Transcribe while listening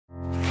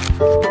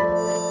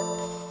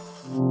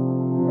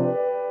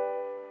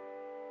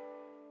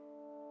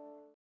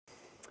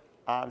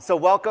So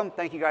welcome.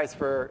 Thank you guys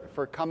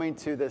for coming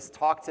to this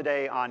talk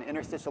today on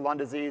interstitial lung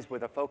disease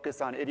with a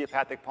focus on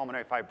idiopathic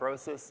pulmonary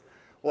fibrosis.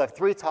 We'll have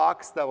 3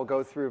 talks that we'll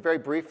go through very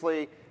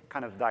briefly,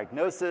 kind of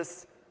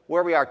diagnosis,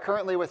 where we are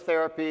currently with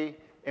therapy,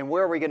 and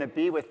where we're going to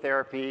be with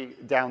therapy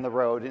down the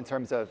road in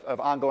terms of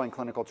ongoing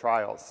clinical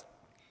trials.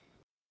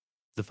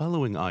 The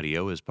following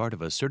audio is part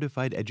of a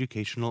certified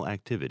educational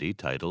activity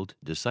titled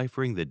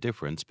Deciphering the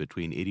Difference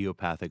Between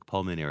Idiopathic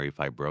Pulmonary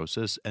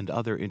Fibrosis and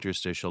Other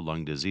Interstitial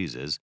Lung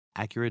Diseases,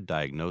 Accurate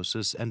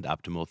Diagnosis and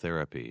Optimal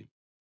Therapy.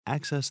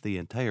 Access the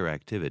entire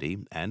activity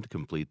and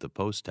complete the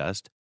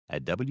post-test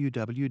at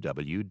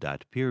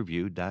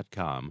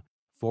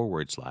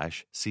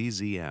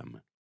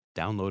www.peerview.com/CZM.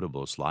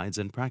 Downloadable slides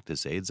and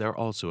practice aids are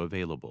also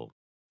available.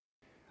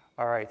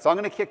 All right, so I'm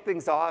going to kick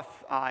things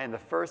off in the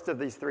first of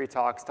these 3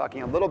 talks,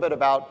 talking a little bit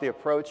about the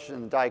approach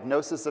and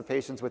diagnosis of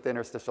patients with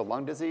interstitial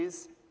lung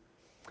disease.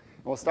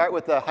 And we'll start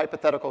with a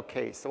hypothetical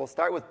case. So we'll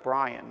start with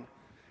Brian.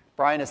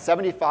 Brian is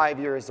 75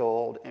 years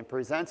old and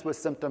presents with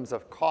symptoms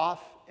of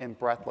cough and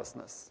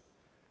breathlessness.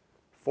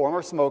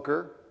 Former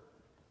smoker,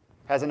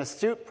 has an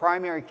astute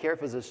primary care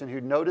physician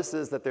who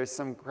notices that there's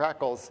some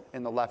crackles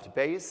in the left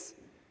base.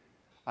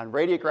 On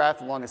radiograph,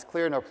 the lung is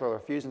clear, no pleural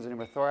effusions in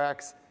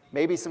pneumothorax,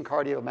 maybe some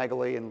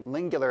cardiomegaly and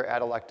lingular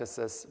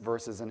atelectasis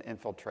versus an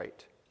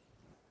infiltrate.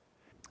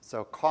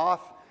 So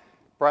cough,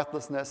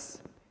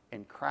 breathlessness,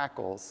 and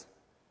crackles.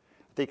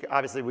 I think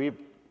obviously we've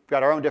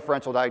got our own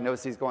differential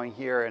diagnoses going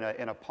here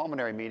in a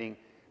pulmonary meeting,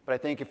 but I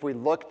think if we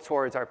look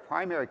towards our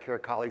primary care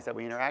colleagues that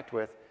we interact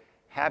with,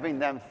 having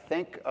them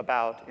think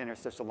about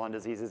interstitial lung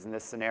diseases in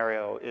this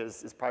scenario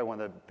is probably one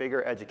of the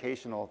bigger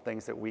educational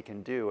things that we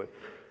can do.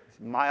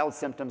 Mild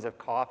symptoms of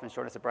cough and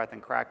shortness of breath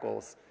and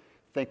crackles,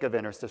 think of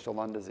interstitial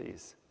lung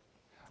disease.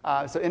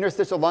 So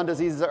interstitial lung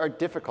diseases are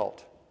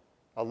difficult.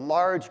 A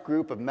large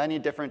group of many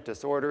different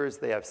disorders.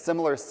 They have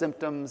similar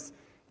symptoms,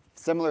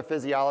 similar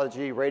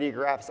physiology,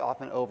 radiographs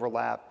often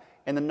overlap,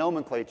 and the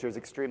nomenclature is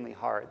extremely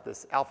hard,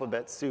 this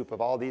alphabet soup of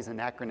all these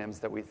acronyms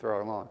that we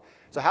throw along.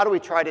 So how do we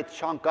try to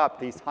chunk up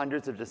these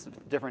hundreds of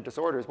different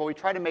disorders? Well, we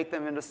try to make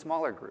them into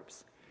smaller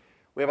groups.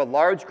 We have a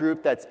large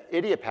group that's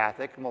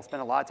idiopathic, and we'll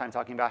spend a lot of time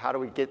talking about how do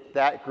we get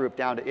that group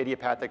down to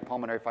idiopathic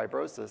pulmonary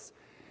fibrosis.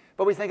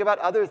 But we think about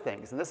other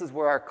things, and this is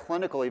where our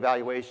clinical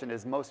evaluation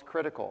is most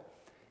critical.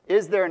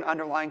 Is there an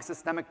underlying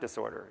systemic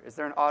disorder? Is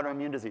there an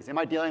autoimmune disease? Am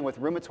I dealing with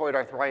rheumatoid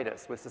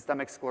arthritis, with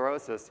systemic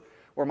sclerosis,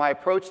 where my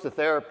approach to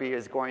therapy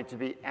is going to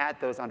be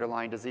at those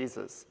underlying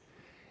diseases?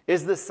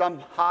 Is this some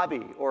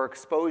hobby or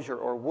exposure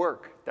or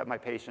work that my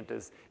patient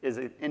is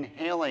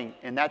inhaling,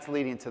 and that's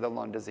leading to the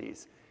lung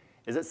disease?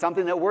 Is it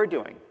something that we're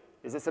doing?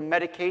 Is this a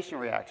medication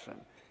reaction?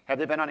 Have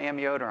they been on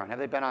amiodarone? Have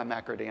they been on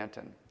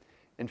macrodantin?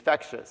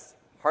 Infectious,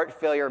 heart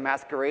failure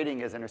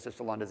masquerading as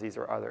interstitial lung disease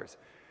or others.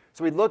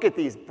 So we look at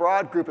these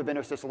broad group of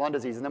interstitial lung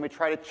disease, and then we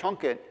try to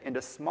chunk it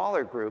into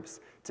smaller groups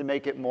to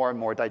make it more and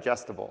more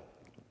digestible.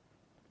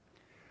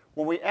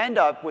 When we end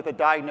up with a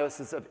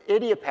diagnosis of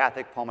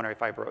idiopathic pulmonary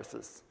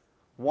fibrosis,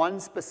 one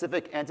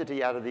specific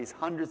entity out of these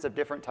hundreds of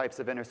different types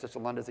of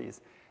interstitial lung disease,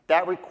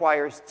 that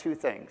requires 2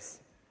 things.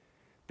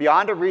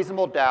 Beyond a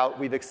reasonable doubt,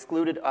 we've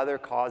excluded other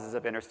causes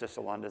of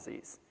interstitial lung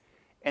disease.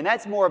 And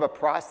that's more of a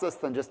process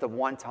than just a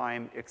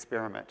one-time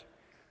experiment,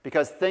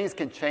 because things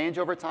can change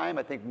over time.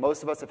 I think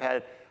most of us have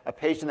had a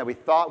patient that we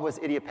thought was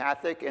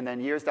idiopathic, and then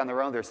years down the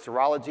road, their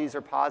serologies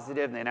are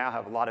positive, and they now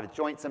have a lot of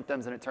joint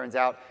symptoms, and it turns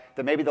out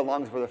that maybe the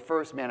lungs were the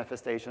first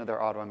manifestation of their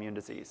autoimmune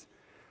disease.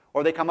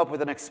 Or they come up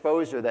with an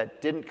exposure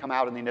that didn't come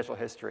out in the initial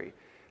history.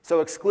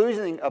 So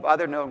exclusion of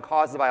other known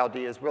causes of ILD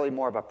is really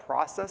more of a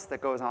process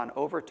that goes on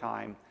over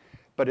time,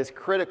 but is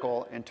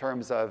critical in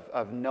terms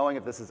of knowing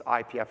if this is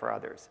IPF or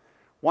others.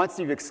 Once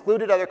you've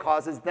excluded other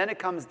causes, then it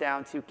comes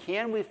down to,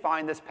 can we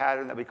find this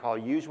pattern that we call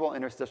usual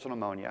interstitial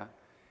pneumonia,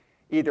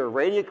 either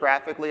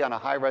radiographically on a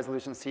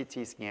high-resolution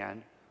CT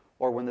scan,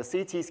 or when the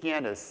CT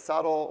scan is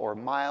subtle or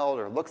mild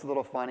or looks a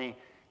little funny,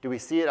 do we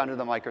see it under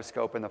the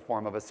microscope in the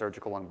form of a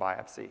surgical lung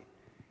biopsy?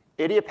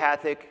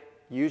 Idiopathic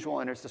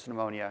usual interstitial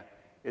pneumonia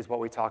is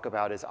what we talk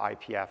about as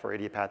IPF, or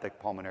idiopathic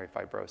pulmonary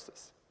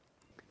fibrosis.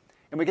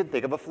 And we can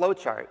think of a flow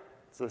chart.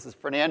 So this is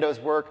Fernando's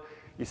work.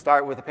 You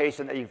start with a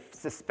patient that you've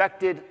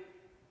suspected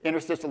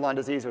interstitial lung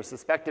disease or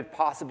suspected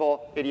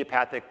possible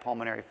idiopathic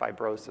pulmonary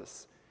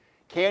fibrosis.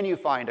 Can you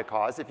find a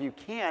cause? If you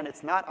can,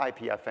 it's not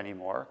IPF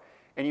anymore,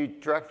 and you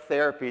direct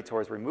therapy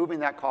towards removing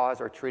that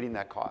cause or treating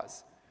that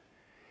cause.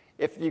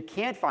 If you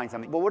can't find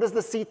something, well, what does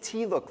the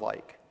CT look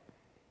like?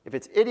 If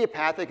it's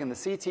idiopathic and the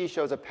CT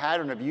shows a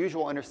pattern of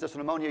usual interstitial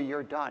pneumonia,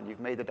 you're done. You've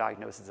made the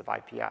diagnosis of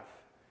IPF.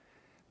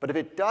 But if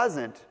it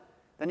doesn't,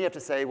 then you have to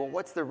say, well,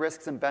 what's the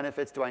risks and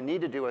benefits? Do I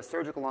need to do a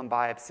surgical lung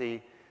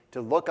biopsy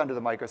to look under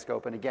the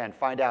microscope and, again,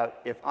 find out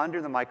if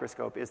under the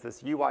microscope is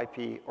this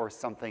UIP or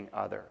something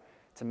other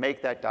to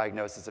make that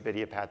diagnosis of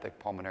idiopathic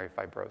pulmonary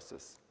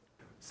fibrosis?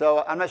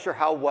 So I'm not sure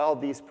how well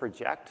these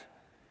project,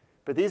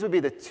 But these would be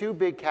the two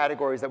big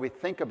categories that we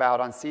think about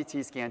on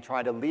CT scan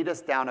trying to lead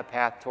us down a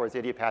path towards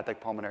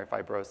idiopathic pulmonary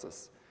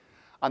fibrosis.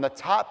 On the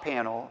top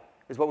panel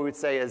is what we would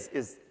say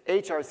is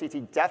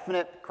HRCT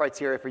definite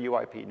criteria for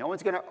UIP. No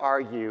one's going to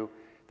argue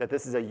that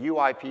this is a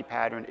UIP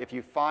pattern if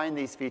you find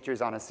these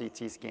features on a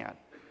CT scan.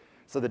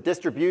 So the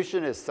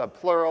distribution is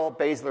subpleural,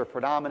 basilar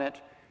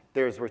predominant,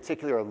 there's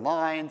reticular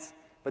lines,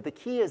 but the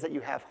key is that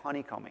you have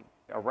honeycombing.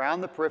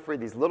 Around the periphery,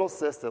 these little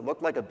cysts that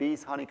look like a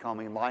bee's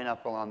honeycombing line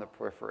up along the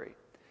periphery.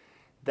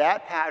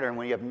 That pattern,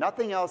 when you have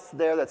nothing else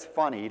there that's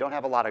funny, you don't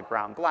have a lot of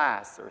ground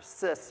glass or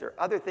cysts or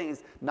other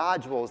things,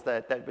 nodules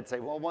that would say,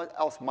 well, what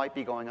else might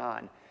be going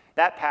on?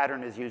 That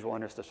pattern is usual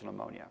interstitial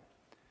pneumonia.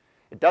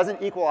 It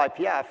doesn't equal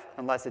IPF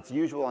unless it's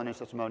usual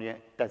interstitial pneumonia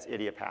that's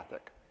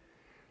idiopathic.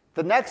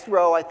 The next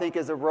row, I think,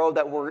 is a row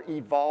that we're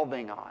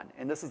evolving on,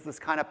 and this is this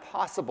kind of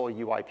possible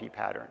UIP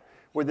pattern,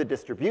 where the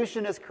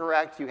distribution is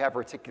correct, you have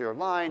reticular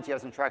lines, you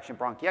have some traction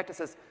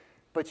bronchiectasis,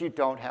 but you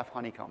don't have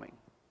honeycombing.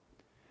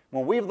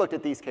 When we've looked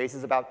at these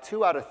cases, about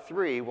 2 out of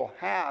 3 will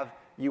have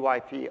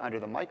UIP under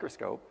the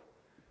microscope,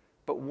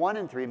 but 1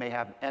 in 3 may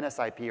have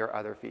NSIP or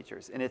other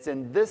features. And it's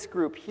in this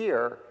group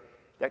here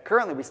that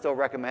currently we still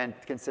recommend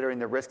considering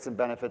the risks and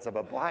benefits of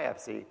a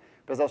biopsy.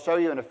 But as I'll show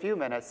you in a few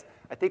minutes,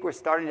 I think we're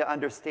starting to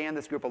understand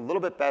this group a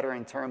little bit better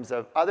in terms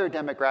of other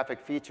demographic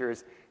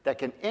features that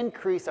can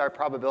increase our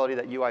probability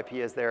that UIP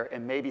is there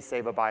and maybe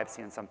save a biopsy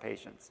in some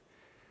patients.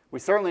 We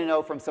certainly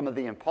know from some of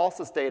the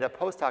Impulsus data,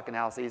 post-hoc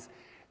analyses,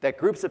 that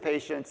groups of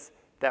patients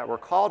that were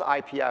called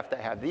IPF that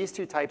have these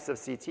 2 types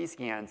of CT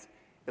scans,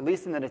 at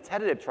least in the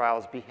tentative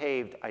trials,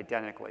 behaved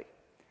identically.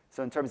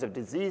 So in terms of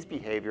disease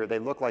behavior, they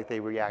look like they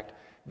react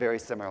very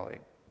similarly.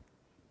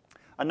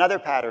 Another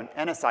pattern,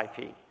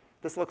 NSIP.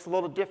 This looks a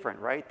little different,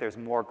 right? There's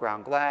more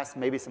ground glass,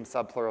 maybe some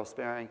subpleural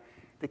sparing.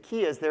 The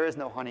key is there is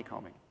no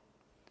honeycombing.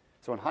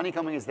 So when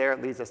honeycombing is there,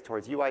 it leads us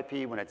towards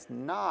UIP. When it's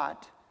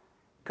not,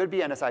 could be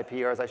NSIP,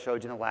 or as I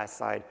showed you in the last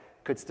slide,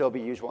 could still be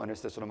usual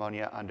interstitial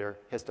pneumonia under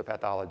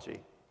histopathology.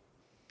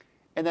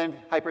 And then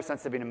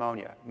hypersensitivity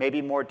pneumonia,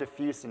 maybe more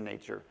diffuse in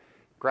nature,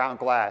 ground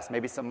glass,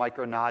 maybe some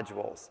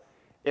micronodules,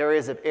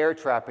 areas of air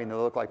trapping that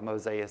look like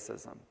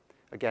mosaicism.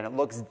 Again, it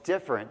looks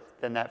different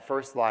than that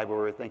first slide where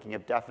we were thinking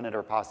of definite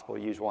or possible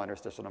usual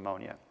interstitial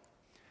pneumonia.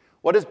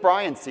 What does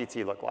Brian's CT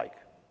look like?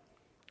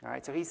 All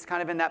right, so he's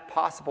kind of in that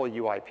possible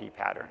UIP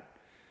pattern.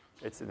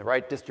 It's in the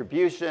right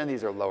distribution.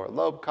 These are lower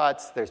lobe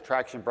cuts. There's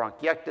traction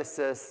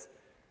bronchiectasis,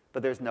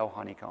 but there's no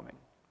honeycombing.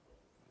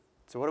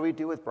 So what do we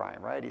do with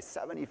Brian, right? He's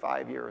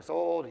 75 years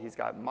old. He's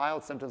got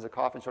mild symptoms of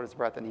cough and shortness of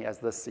breath, and he has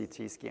this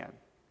CT scan.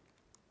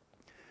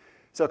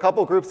 So a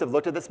couple groups have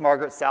looked at this.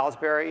 Margaret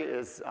Salisbury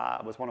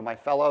was one of my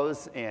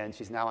fellows, and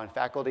she's now on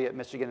faculty at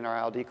Michigan in our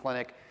ILD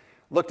clinic.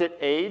 Looked at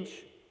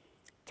age.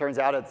 Turns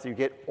out as you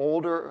get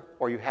older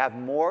or you have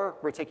more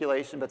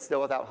reticulation but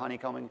still without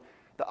honeycombing,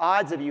 the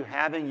odds of you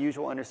having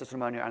usual interstitial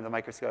pneumonia under the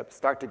microscope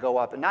start to go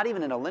up, and not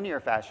even in a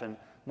linear fashion,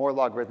 more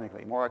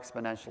logarithmically, more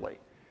exponentially.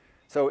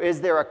 So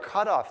is there a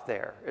cutoff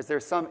there? Is there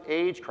some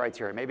age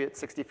criteria? Maybe it's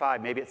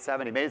 65, maybe it's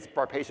 70, maybe it's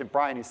our patient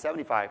Brian who's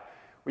 75,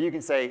 where you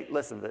can say,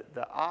 listen,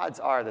 the odds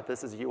are that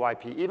this is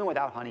UIP. Even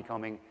without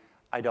honeycombing,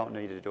 I don't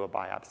need to do a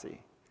biopsy.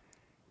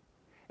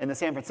 And the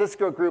San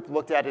Francisco group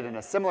looked at it in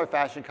a similar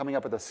fashion, coming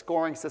up with a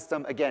scoring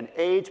system. Again,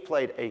 age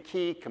played a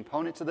key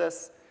component to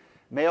this,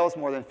 males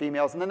more than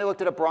females. And then they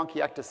looked at a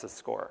bronchiectasis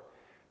score.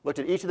 Looked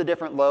at each of the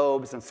different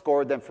lobes and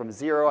scored them from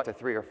 0 to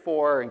 3 or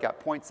 4 and got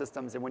point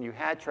systems. And when you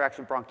had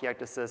traction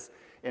bronchiectasis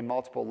in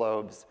multiple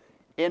lobes,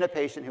 in a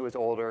patient who is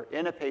older,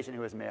 in a patient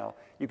who is male,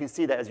 you can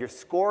see that as your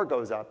score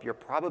goes up, your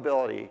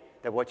probability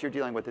that what you're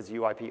dealing with is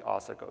UIP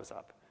also goes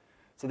up.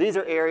 So these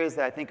are areas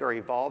that I think are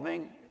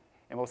evolving,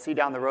 and we'll see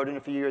down the road in a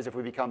few years if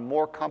we become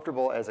more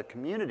comfortable as a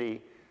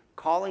community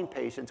calling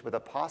patients with a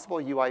possible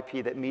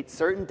UIP that meets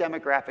certain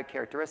demographic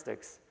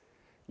characteristics,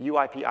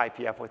 UIP,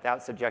 IPF,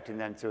 without subjecting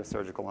them to a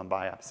surgical and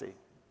biopsy.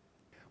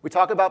 We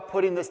talk about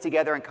putting this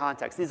together in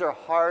context. These are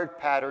hard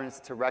patterns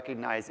to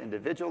recognize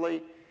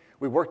individually.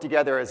 We work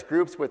together as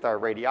groups with our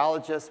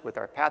radiologists, with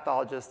our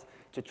pathologists,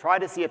 to try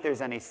to see if there's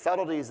any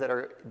subtleties that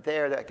are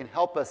there that can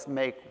help us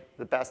make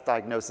the best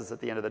diagnosis at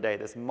the end of the day,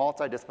 this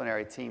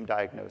multidisciplinary team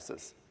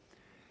diagnosis.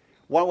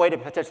 One way to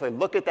potentially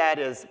look at that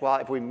is, well,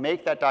 if we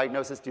make that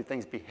diagnosis, do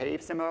things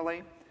behave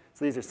similarly?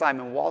 So these are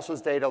Simon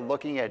Walsh's data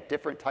looking at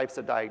different types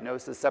of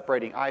diagnosis,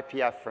 separating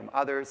IPF from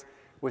others,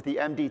 with the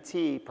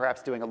MDT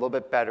perhaps doing a little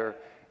bit better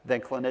than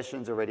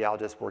clinicians or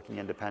radiologists working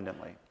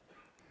independently.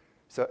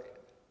 So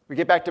we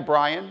get back to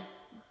Brian.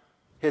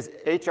 His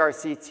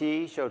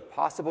HRCT showed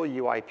possible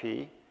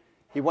UIP.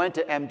 He went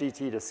to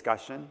MDT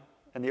discussion,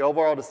 and the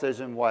overall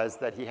decision was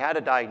that he had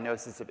a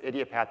diagnosis of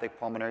idiopathic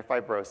pulmonary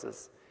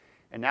fibrosis.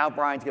 And now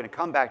Brian's going to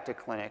come back to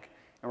clinic,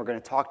 and we're going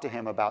to talk to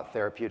him about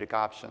therapeutic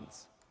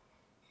options.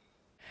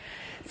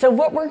 So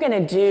what we're going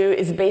to do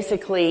is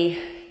basically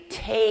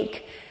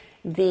take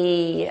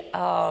the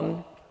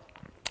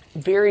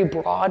very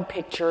broad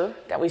picture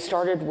that we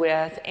started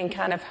with and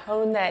kind of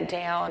hone that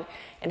down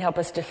and help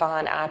us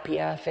define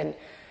IPF.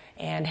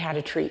 and how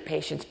to treat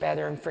patients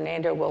better. And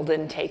Fernando will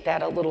then take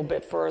that a little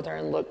bit further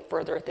and look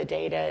further at the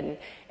data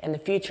and the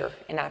future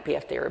in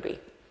IPF therapy.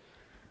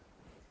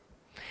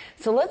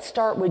 So let's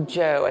start with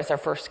Joe as our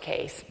first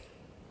case.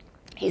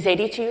 He's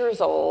 82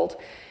 years old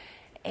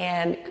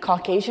and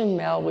Caucasian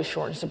male with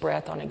shortness of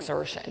breath on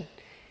exertion.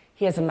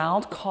 He has a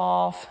mild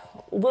cough,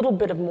 a little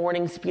bit of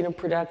morning sputum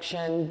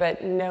production,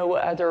 but no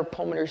other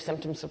pulmonary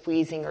symptoms of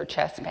wheezing or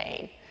chest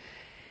pain.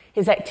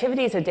 His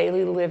activities of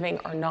daily living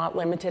are not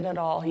limited at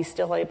all. He's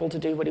still able to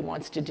do what he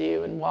wants to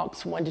do and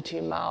walks 1 to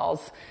 2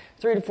 miles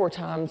 3 to 4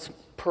 times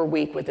per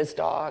week with his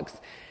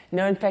dogs.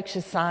 No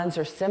infectious signs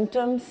or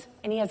symptoms,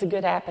 and he has a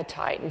good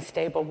appetite and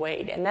stable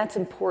weight, and that's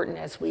important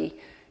as we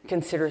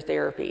consider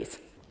therapies.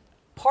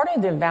 Part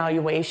of the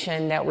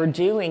evaluation that we're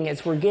doing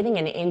is we're getting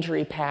an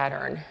injury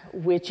pattern,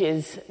 which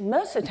is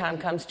most of the time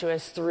comes to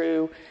us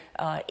through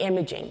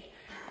imaging.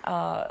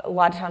 A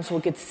lot of times we'll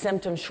get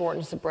symptoms,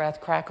 shortness of breath,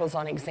 crackles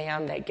on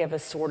exam that give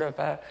us sort of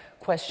a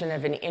question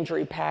of an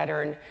injury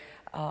pattern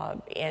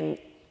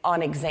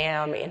on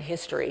exam in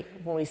history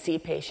when we see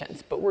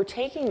patients. But we're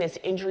taking this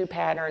injury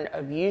pattern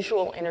of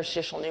usual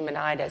interstitial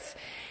pneumonitis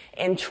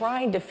and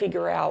trying to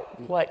figure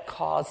out what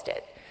caused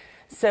it.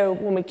 So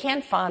when we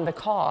can't find the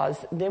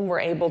cause, then we're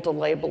able to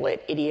label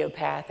it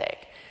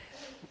idiopathic.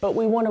 But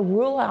we want to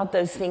rule out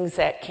those things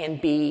that can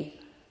be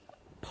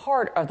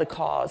part of the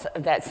cause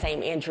of that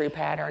same injury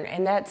pattern,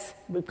 and that's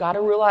we've got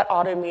to rule out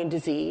autoimmune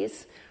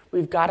disease,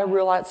 we've got to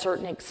rule out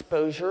certain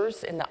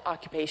exposures in the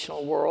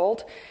occupational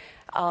world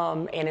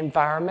and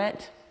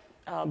environment,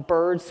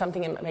 birds,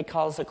 something that may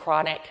cause a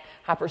chronic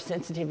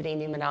hypersensitivity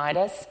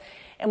pneumonitis,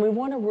 and we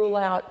want to rule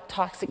out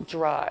toxic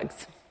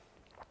drugs.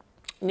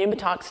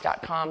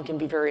 Pneumotox.com can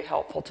be very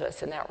helpful to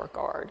us in that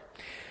regard.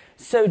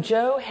 So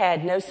Joe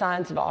had no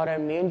signs of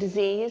autoimmune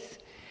disease.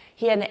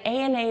 He had an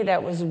ANA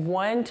that was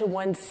 1 to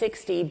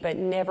 160, but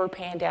never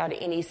panned out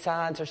any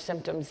signs or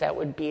symptoms that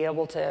would be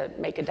able to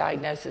make a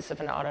diagnosis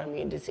of an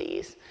autoimmune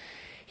disease.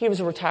 He was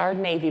a retired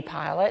Navy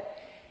pilot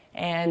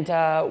and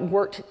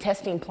worked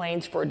testing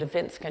planes for a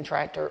defense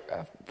contractor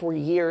for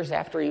years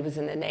after he was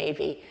in the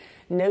Navy.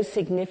 No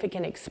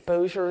significant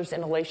exposures,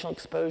 inhalational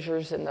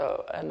exposures in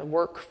the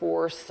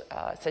workforce,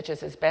 such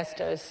as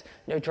asbestos,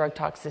 no drug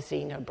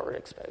toxicity, no bird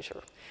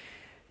exposure.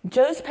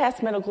 Joe's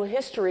past medical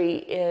history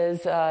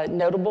is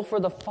notable for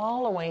the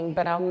following,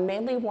 but I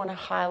mainly want to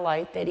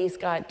highlight that he's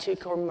got 2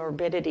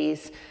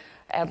 comorbidities,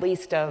 at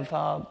least of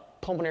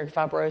pulmonary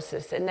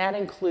fibrosis, and that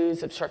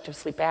includes obstructive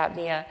sleep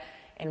apnea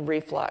and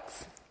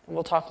reflux. And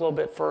we'll talk a little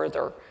bit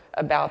further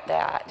about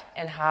that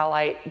and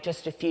highlight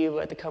just a few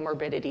of the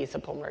comorbidities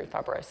of pulmonary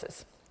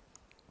fibrosis.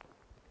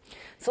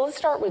 So let's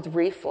start with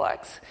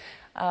reflux.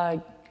 A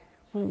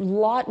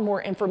lot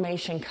more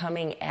information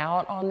coming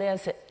out on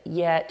this,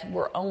 yet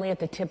we're only at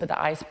the tip of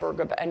the iceberg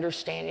of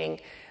understanding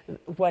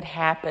what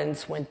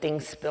happens when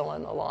things spill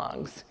in the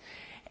lungs.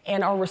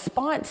 And our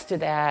response to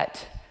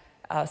that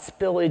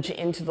spillage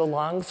into the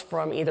lungs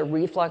from either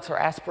reflux or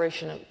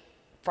aspiration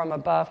from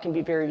above can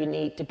be very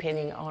unique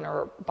depending on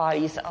our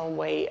body's own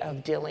way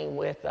of dealing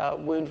with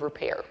wound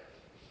repair.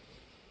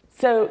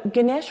 So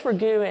Ganesh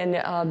Raghu in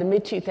the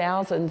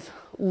mid-2000s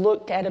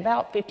looked at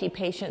about 50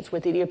 patients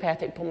with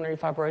idiopathic pulmonary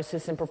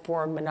fibrosis and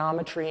performed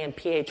manometry and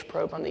pH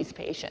probe on these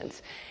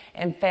patients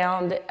and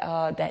found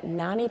that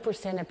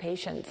 90% of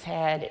patients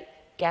had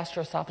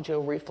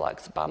gastroesophageal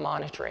reflux by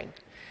monitoring.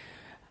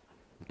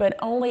 But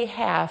only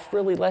half,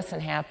 really less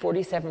than half,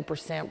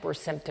 47% were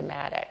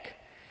symptomatic.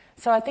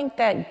 So I think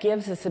that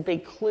gives us a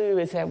big clue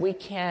is that we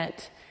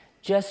can't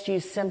just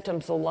use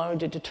symptoms alone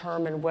to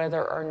determine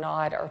whether or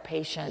not our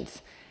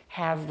patients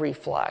have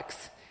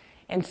reflux.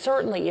 And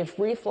certainly if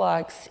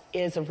reflux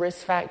is a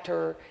risk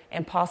factor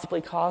and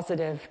possibly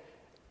causative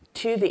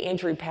to the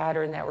injury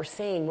pattern that we're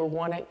seeing, we're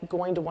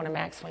going to want to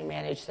maximally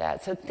manage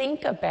that. So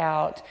think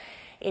about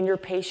in your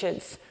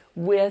patients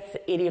with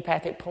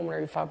idiopathic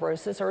pulmonary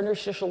fibrosis or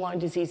interstitial lung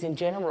disease in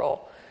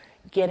general,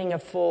 getting a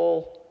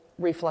full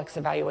reflux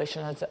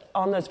evaluation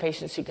on those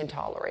patients who can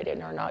tolerate it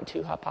and are not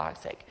too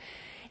hypoxic.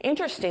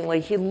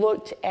 Interestingly, he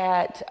looked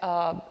at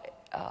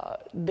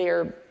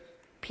their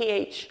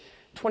pH,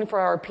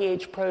 24-hour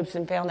pH probes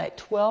and found that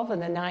 12 of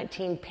the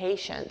 19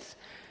 patients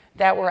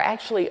that were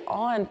actually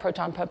on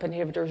proton pump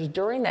inhibitors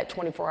during that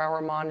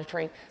 24-hour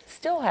monitoring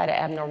still had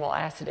abnormal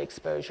acid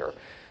exposure.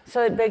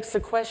 So it begs the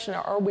question,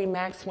 are we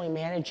maximally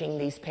managing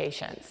these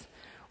patients?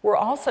 We're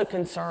also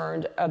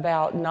concerned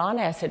about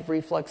non-acid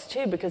reflux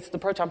too, because the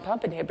proton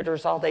pump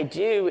inhibitors, all they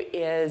do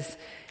is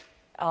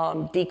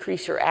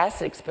decrease your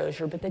acid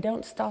exposure, but they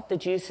don't stop the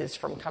juices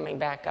from coming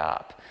back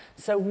up.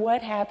 So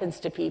what happens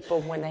to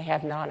people when they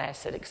have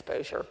non-acid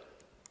exposure?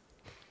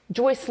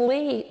 Joyce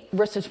Lee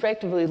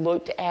retrospectively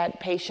looked at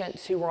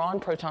patients who were on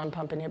proton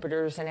pump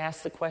inhibitors and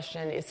asked the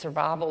question, is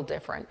survival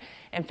different?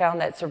 And found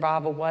that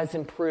survival was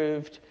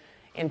improved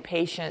in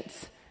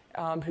patients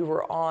who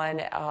were on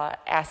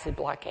acid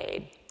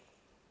blockade.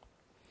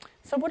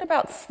 So what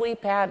about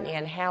sleep apnea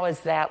and how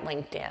is that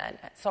linked in?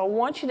 So I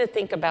want you to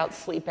think about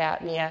sleep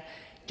apnea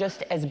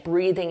just as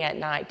breathing at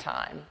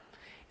nighttime.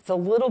 It's a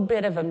little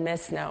bit of a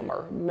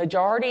misnomer.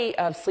 Majority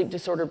of sleep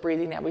disorder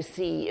breathing that we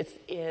see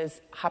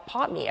is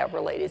hypopnea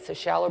related, so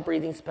shallow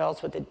breathing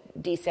spells with a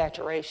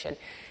desaturation.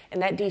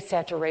 And that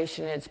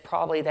desaturation is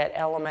probably that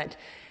element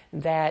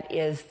that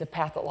is the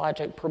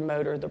pathologic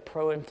promoter, the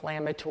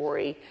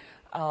pro-inflammatory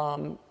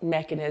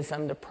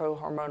mechanism, the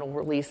pro-hormonal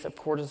release of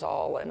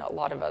cortisol, and a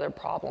lot of other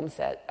problems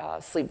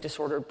that sleep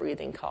disordered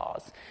breathing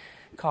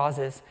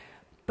causes.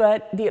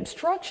 But the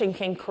obstruction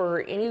can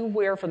occur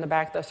anywhere from the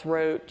back of the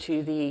throat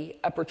to the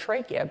upper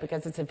trachea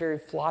because it's a very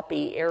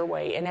floppy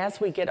airway. And as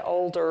we get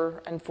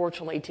older,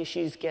 unfortunately,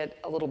 tissues get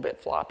a little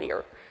bit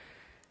floppier.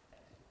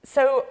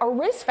 So our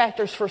risk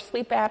factors for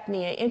sleep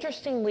apnea,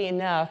 interestingly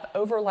enough,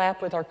 overlap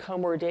with our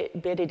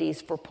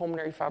comorbidities for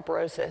pulmonary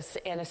fibrosis,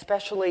 and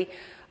especially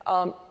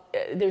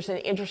there's an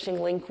interesting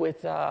link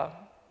with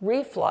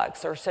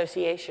reflux, or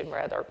association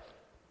rather.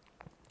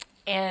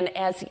 And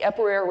as the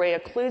upper airway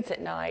occludes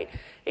at night,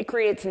 it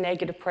creates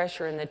negative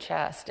pressure in the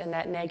chest, and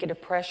that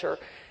negative pressure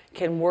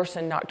can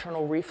worsen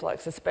nocturnal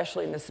reflux,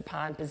 especially in the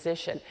supine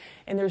position.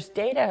 And there's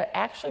data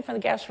actually from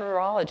the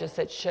gastroenterologist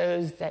that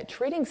shows that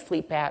treating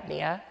sleep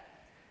apnea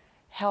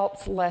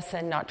helps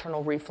lessen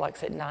nocturnal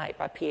reflux at night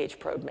by pH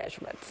probe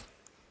measurements.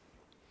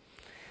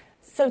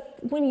 So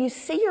when you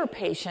see your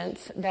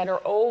patients that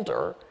are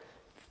older,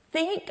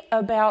 think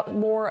about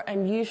more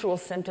unusual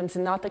symptoms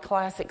and not the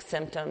classic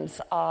symptoms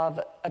of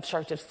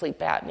obstructive sleep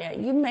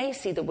apnea. You may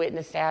see the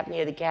witnessed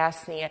apnea, the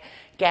gasnea,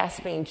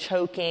 gasping,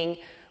 choking,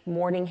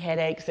 morning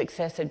headaches,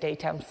 excessive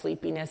daytime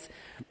sleepiness,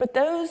 but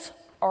those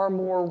are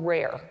more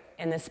rare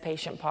in this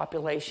patient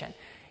population.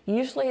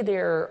 Usually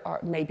there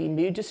may be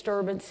mood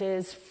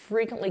disturbances,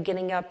 frequently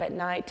getting up at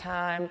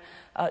nighttime,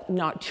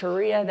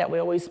 nocturia that we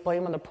always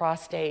blame on the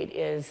prostate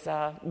is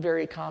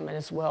very common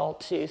as well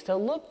too. So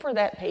look for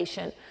that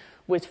patient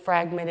with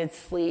fragmented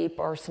sleep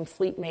or some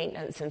sleep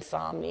maintenance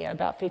insomnia.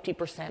 About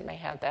 50% may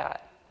have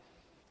that.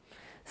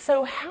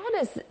 So how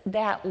does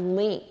that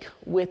link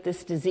with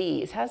this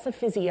disease? How does the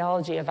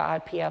physiology of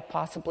IPF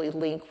possibly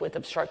link with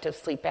obstructive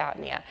sleep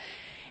apnea?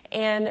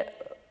 And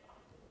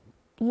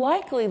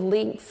likely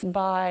links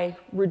by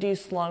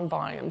reduced lung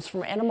volumes.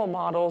 From animal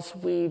models,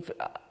 we've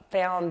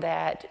found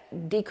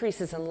that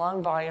decreases in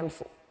lung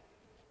volumes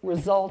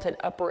result in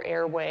upper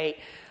airway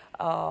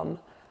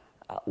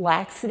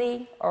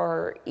laxity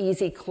or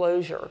easy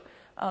closure.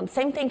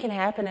 Same thing can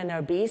happen in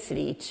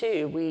obesity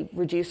too. We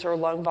reduce our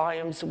lung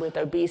volumes with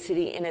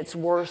obesity, and it's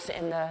worse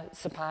in the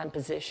supine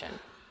position.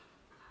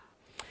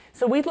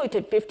 So we looked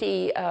at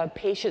 50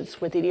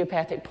 patients with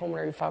idiopathic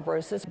pulmonary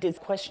fibrosis, did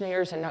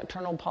questionnaires and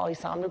nocturnal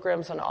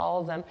polysomnograms on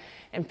all of them,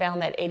 and found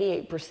that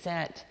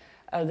 88%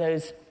 of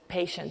those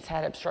patients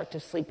had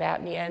obstructive sleep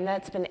apnea, and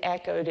that's been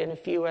echoed in a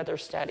few other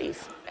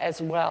studies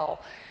as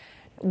well.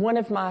 One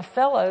of my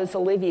fellows,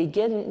 Olivia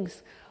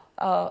Giddings,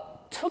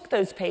 took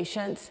those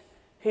patients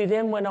who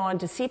then went on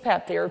to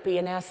CPAP therapy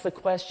and asked the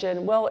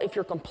question, well, if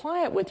you're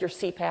compliant with your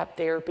CPAP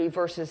therapy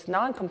versus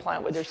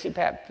non-compliant with your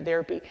CPAP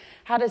therapy,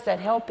 how does that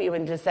help you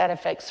and does that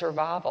affect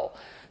survival?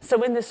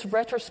 So in this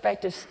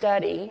retrospective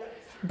study,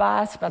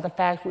 biased by the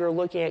fact we were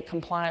looking at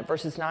compliant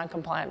versus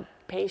non-compliant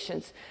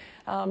patients,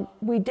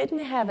 we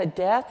didn't have a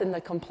death in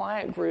the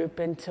compliant group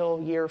until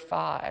year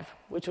 5,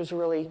 which was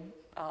really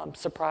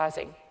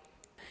surprising.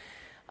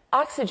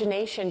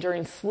 Oxygenation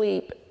during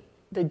sleep,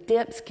 the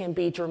dips can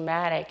be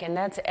dramatic, and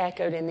that's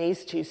echoed in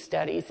these 2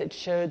 studies that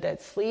showed that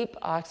sleep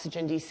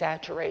oxygen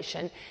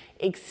desaturation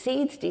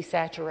exceeds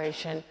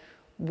desaturation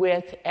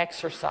with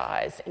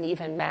exercise and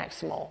even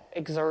maximal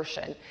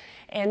exertion.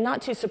 And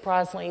not too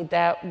surprisingly,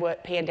 that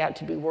what panned out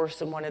to be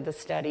worse in one of the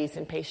studies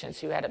in patients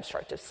who had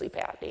obstructive sleep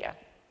apnea.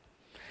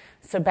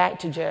 So back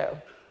to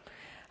Joe.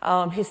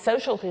 His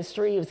social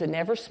history, he was a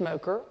never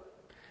smoker,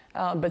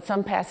 but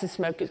some passive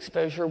smoke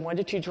exposure, 1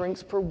 to 2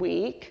 drinks per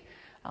week.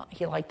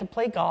 He liked to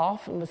play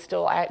golf and was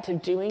still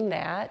active doing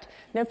that.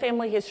 No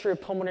family history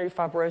of pulmonary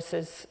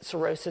fibrosis,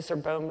 cirrhosis, or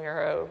bone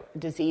marrow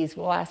disease.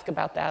 We'll ask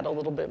about that a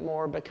little bit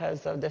more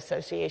because of the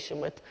association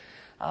with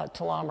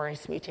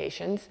telomerase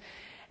mutations.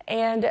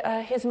 And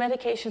his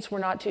medications were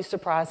not too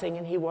surprising,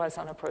 and he was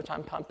on a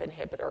proton pump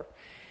inhibitor.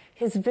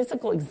 His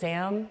physical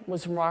exam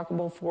was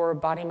remarkable for a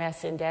body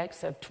mass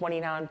index of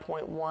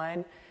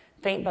 29.1,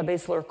 faint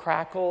bibasilar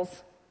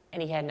crackles,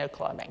 and he had no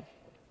clubbing.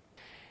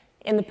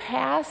 In the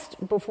past,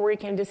 before he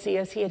came to see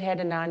us, he had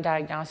a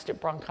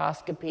non-diagnostic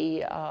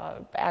bronchoscopy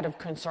out of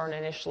concern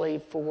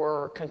initially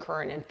for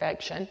concurrent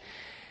infection.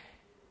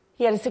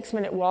 He had a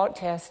 6-minute walk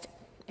test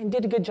and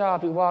did a good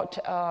job. He walked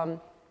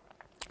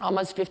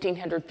almost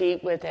 1,500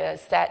 feet with a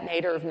sat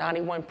nadir of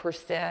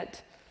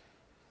 91%.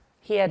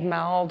 He had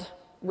mild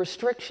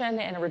restriction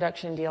and a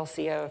reduction in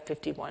DLCO of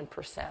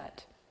 51%.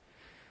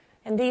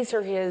 And these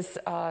are his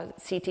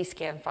CT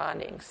scan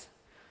findings.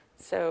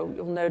 So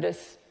you'll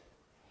notice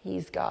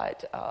he's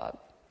got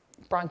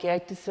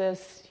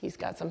bronchiectasis, he's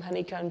got some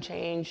honeycomb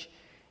change,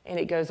 and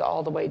it goes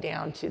all the way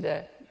down to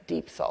the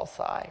deep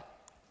sulci.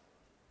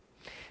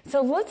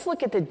 So let's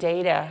look at the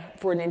data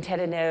for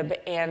nintedanib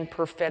and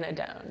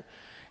pirfenidone.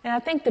 And I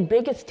think the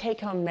biggest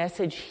take-home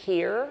message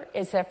here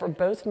is that for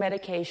both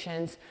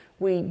medications,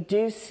 we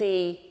do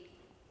see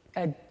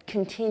a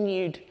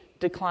continued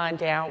decline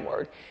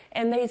downward.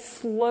 And they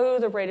slow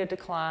the rate of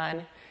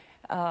decline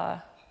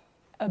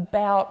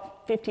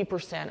about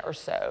 50% or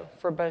so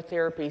for both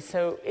therapies.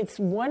 So it's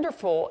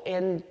wonderful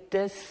in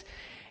this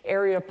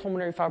area of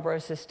pulmonary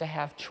fibrosis to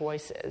have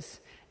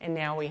choices, and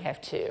now we have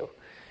two.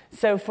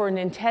 So for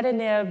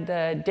nintedanib,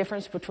 the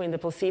difference between the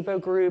placebo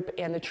group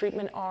and the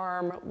treatment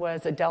arm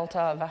was a delta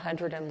of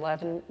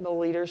 111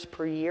 milliliters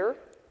per year.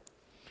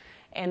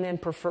 And then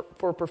for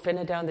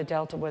pirfenidone, the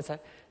delta was a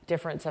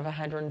difference of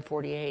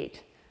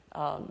 148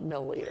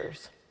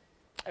 milliliters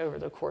over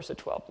the course of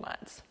 12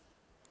 months.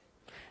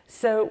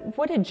 So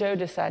what did Joe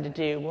decide to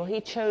do? Well,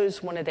 he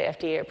chose one of the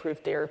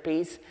FDA-approved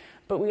therapies,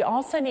 but we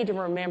also need to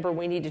remember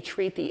we need to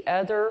treat the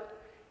other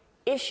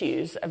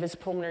issues of his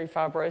pulmonary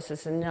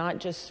fibrosis and not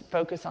just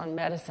focus on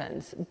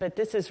medicines. But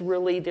this is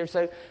really, there's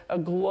a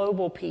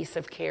global piece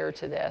of care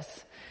to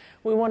this.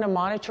 We want to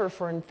monitor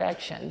for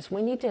infections.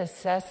 We need to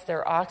assess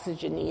their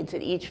oxygen needs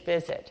at each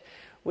visit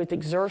with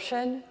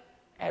exertion,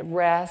 at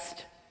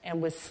rest,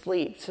 and with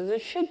sleep. So there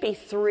should be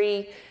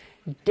 3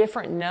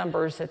 different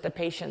numbers that the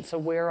patient's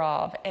aware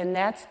of, and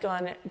that's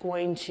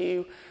going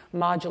to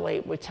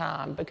modulate with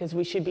time, because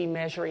we should be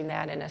measuring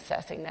that and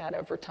assessing that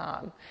over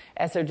time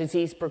as their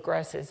disease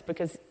progresses,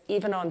 because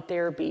even on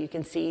therapy you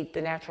can see the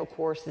natural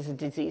course is a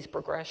disease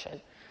progression.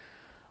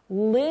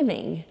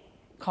 Living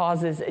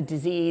causes a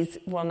disease,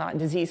 well, not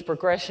disease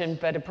progression,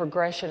 but a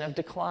progression of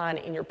decline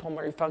in your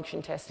pulmonary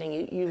function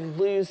testing. You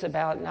lose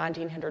about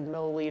 1,900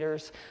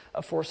 milliliters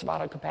of forced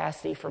vital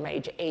capacity from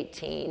age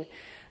 18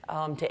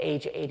 to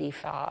age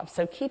 85.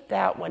 So keep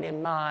that one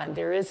in mind.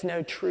 There is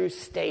no true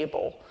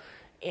stable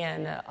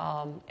in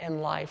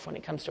life when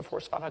it comes to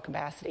forced vital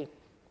capacity.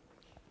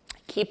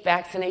 Keep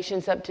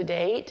vaccinations up to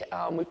date.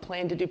 We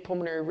plan to do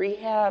pulmonary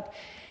rehab.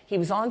 He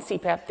was on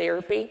CPAP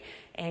therapy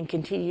and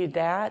continued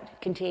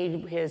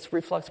his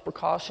reflux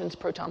precautions,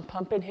 proton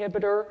pump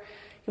inhibitor.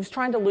 He was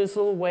trying to lose a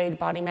little weight.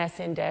 Body mass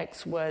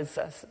index was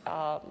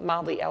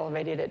mildly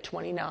elevated at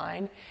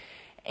 29.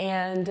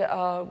 And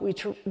we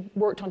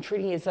worked on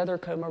treating his other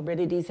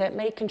comorbidities that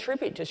may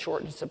contribute to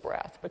shortness of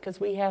breath, because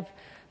we have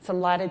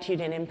some latitude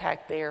and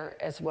impact there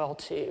as well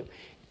too.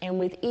 And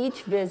with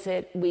each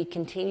visit, we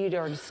continued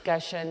our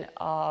discussion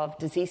of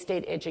disease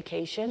state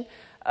education,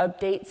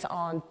 updates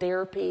on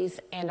therapies,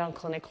 and on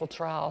clinical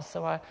trials.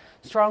 So I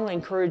strongly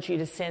encourage you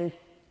to send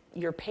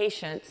your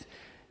patients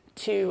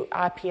to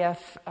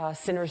IPF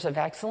centers of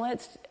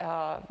excellence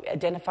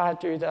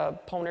identified through the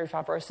Pulmonary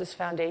Fibrosis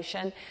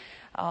Foundation.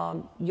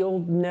 You'll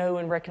know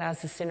and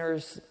recognize the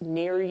centers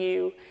near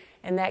you,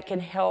 and that can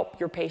help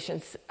your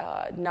patients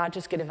not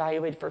just get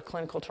evaluated for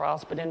clinical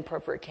trials, but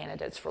inappropriate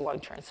candidates for lung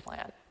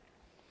transplant.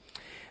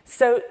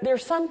 So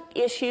there's some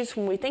issues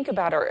when we think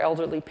about our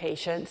elderly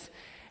patients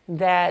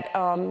that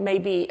may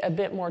be a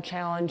bit more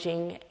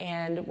challenging,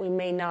 and we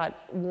may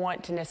not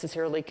want to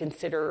necessarily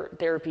consider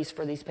therapies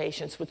for these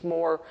patients with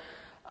more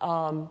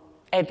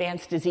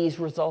advanced disease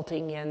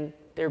resulting in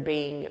there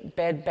being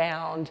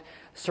bedbound,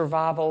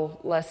 survival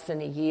less than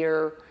a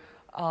year,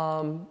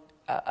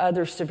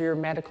 other severe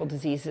medical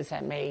diseases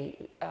that may,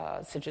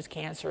 such as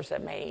cancers,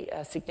 that may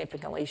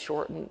significantly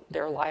shorten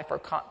their life or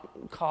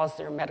cause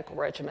their medical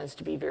regimens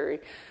to be very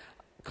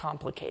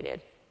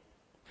complicated.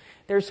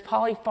 There's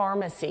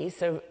polypharmacy,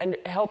 so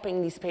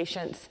helping these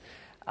patients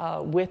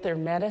with their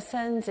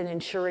medicines and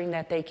ensuring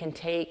that they can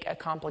take a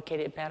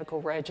complicated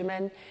medical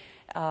regimen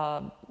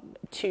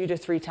 2 to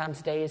 3 times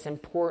a day is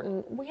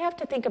important. We have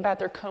to think about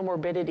their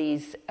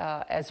comorbidities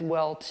as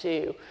well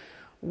too.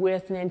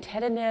 With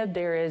nintedanib,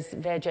 there is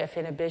VEGF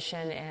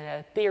inhibition and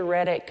a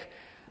theoretic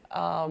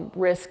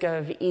risk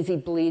of easy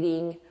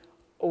bleeding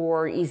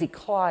or easy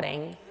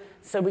clotting.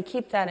 So we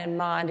keep that in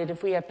mind, and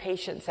if we have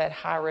patients at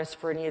high risk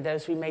for any of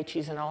those, we may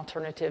choose an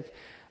alternative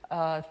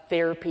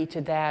therapy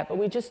to that. But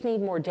we just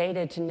need more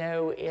data to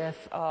know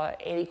if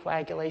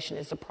anticoagulation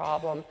is a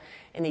problem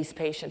in these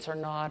patients or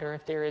not, or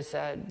if there is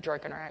a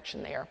drug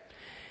interaction there.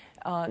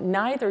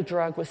 Neither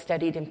drug was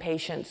studied in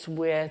patients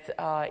with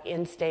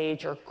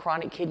end-stage or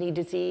chronic kidney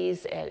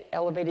disease at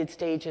elevated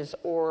stages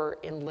or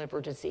in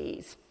liver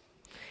disease.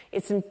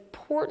 It's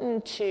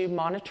important to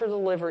monitor the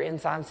liver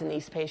enzymes in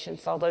these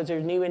patients, although there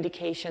are new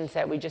indications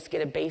that we just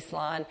get a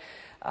baseline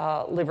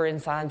liver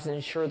enzymes and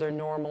ensure they're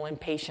normal in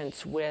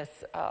patients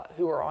with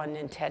who are on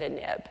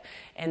nintedanib.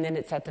 And then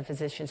it's at the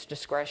physician's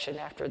discretion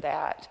after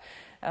that.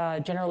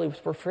 Generally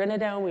with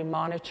pirfenidone, we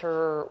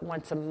monitor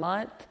once a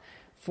month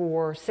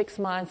for 6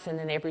 months and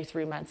then every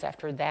 3 months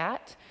after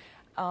that.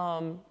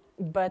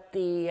 But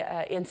the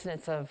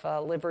incidence of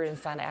liver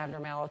enzyme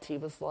abnormality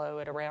was low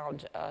at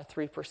around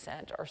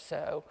 3% or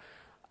so.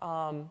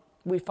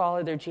 We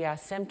follow their GI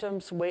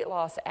symptoms, weight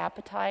loss,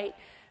 appetite.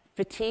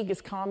 Fatigue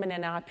is common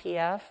in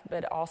IPF,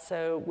 but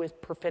also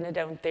with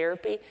pirfenidone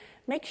therapy.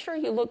 Make sure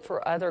you look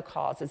for other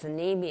causes,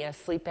 anemia,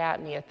 sleep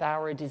apnea,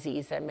 thyroid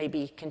disease that may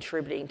be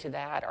contributing to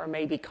that or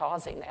may be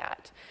causing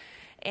that.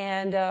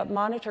 and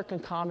monitor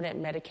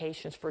concomitant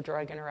medications for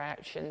drug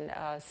interaction.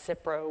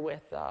 Cipro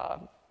with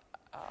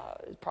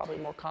probably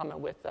more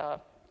common with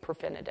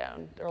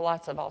pirfenidone. There are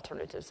lots of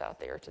alternatives out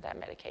there to that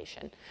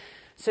medication.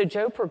 So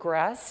Joe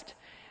progressed,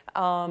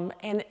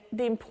 and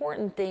the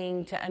important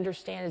thing to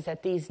understand is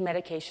that these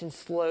medications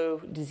slow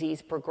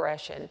disease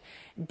progression.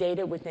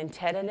 Data with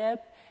nintedanib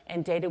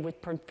and data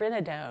with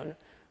pirfenidone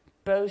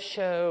both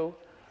show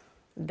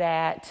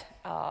that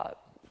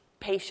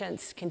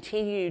patients'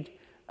 continued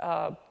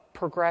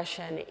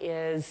progression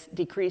is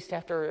decreased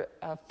after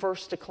a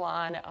first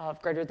decline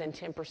of greater than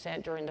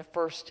 10% during the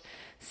first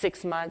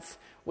 6 months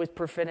with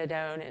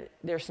pirfenidone, and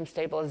there's some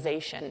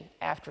stabilization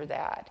after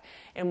that.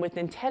 And with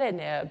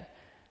nintedanib,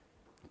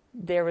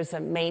 there was a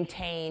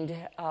maintained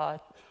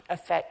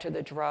effect to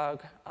the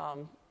drug,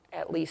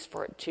 at least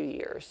for 2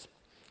 years.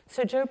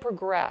 So Joe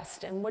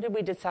progressed, and what did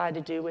we decide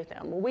to do with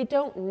him? Well, we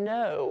don't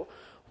know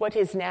what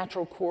his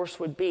natural course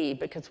would be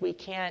because we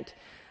can't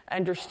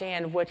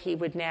understand what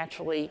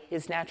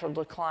his natural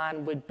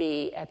decline would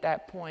be at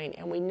that point.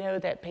 And we know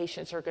that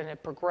patients are going to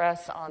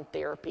progress on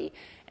therapy.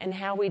 And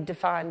how we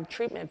define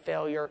treatment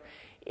failure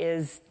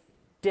is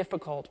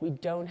difficult. We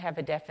don't have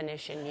a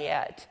definition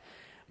yet.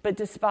 But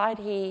despite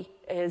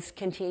his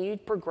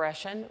continued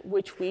progression,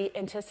 which we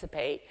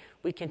anticipate,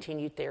 we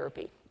continued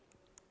therapy.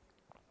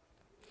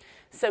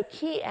 So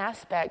key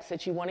aspects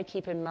that you want to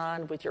keep in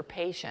mind with your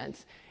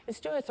patients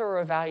is do a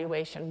thorough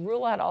evaluation.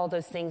 Rule out all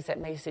those things that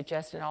may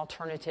suggest an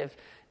alternative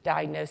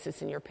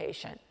diagnosis in your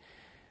patient.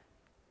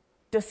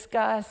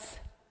 Discuss,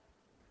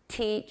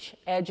 teach,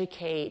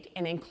 educate,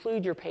 and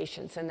include your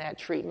patients in that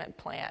treatment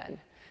plan.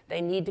 They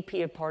need to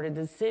be a part of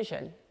the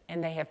decision,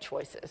 and they have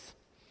choices.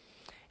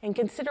 And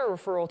consider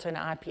referral to an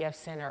IPF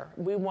center.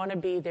 We want to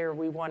be there.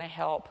 We want to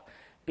help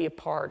be a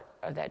part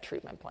of that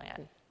treatment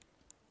plan.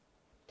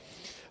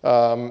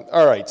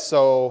 All right,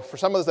 so for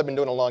some of us that have been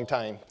doing it a long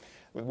time,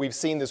 we've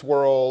seen this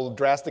world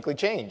drastically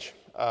change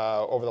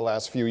over the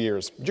last few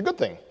years, which is a good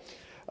thing.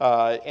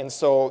 And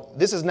so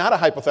this is not a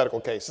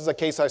hypothetical case. This is a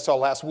case I saw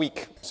last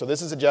week. So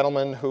this is a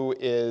gentleman who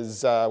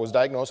was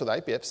diagnosed with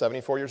IPF,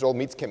 74 years old,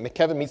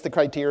 Kevin meets the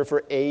criteria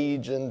for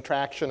age and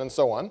traction and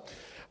so on,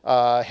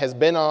 has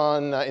been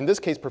on, in this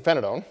case,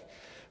 pirfenidone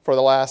for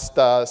the last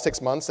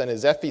 6 months, and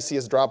his FVC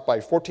has dropped by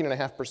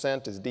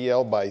 14.5%, his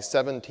DL by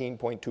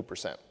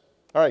 17.2%.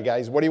 All right,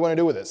 guys, what do you want to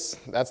do with this?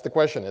 That's the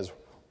question is,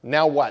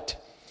 now what?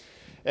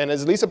 And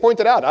as Lisa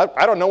pointed out,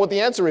 I don't know what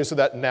the answer is to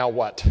that now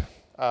what.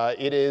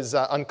 It is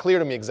unclear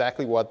to me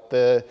exactly what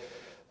the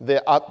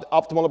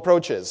optimal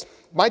approach is.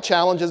 My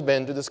challenge has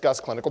been to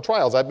discuss clinical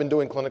trials. I've been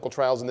doing clinical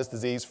trials in this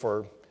disease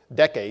for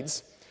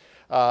decades.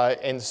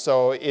 And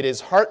so it is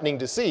heartening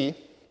to see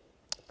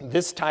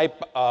this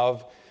type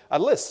of a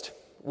list,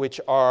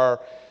 which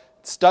are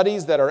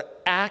studies that are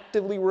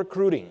actively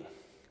recruiting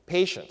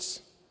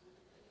patients.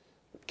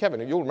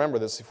 Kevin, you'll remember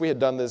this. If we had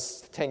done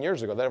this 10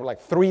 years ago, there were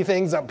like 3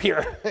 things up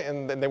here,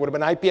 and then there would have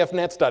been IPF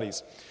net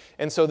studies.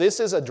 And so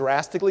this is a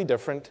drastically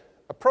different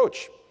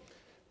approach,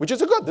 which is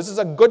this is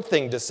a good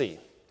thing to see.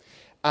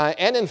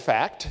 And in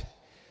fact,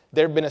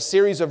 there have been a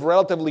series of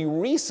relatively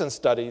recent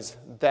studies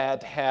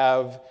that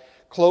have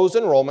closed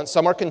enrollment.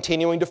 Some are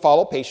continuing to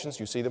follow patients.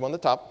 You see them on the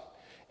top.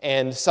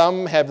 And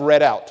some have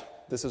read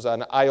out. This is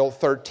an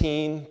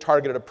IL-13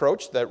 targeted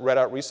approach that read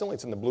out recently.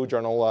 It's in the Blue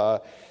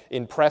Journal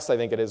in Press, I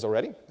think it is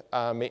already.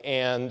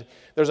 And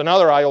there's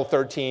another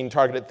IL-13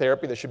 targeted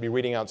therapy that should be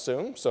reading out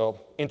soon, so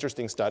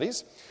interesting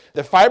studies.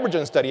 The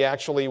Fibrogen study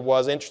actually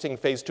was an interesting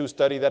phase 2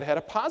 study that had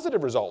a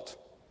positive result.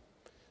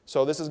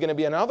 So this is going to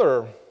be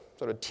another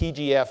sort of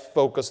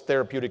TGF-focused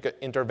therapeutic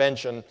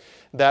intervention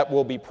that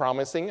will be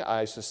promising.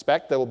 I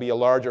suspect there will be a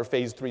larger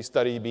phase 3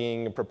 study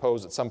being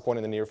proposed at some point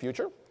in the near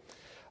future.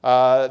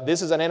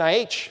 This is an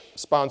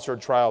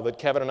NIH-sponsored trial that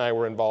Kevin and I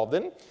were involved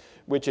in,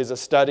 which is a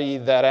study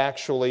that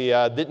actually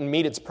didn't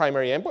meet its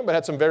primary endpoint, but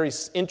had some very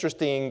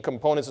interesting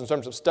components in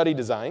terms of study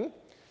design.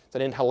 It's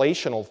an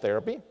inhalational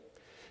therapy.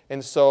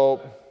 And so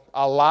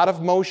a lot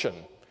of motion,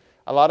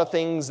 a lot of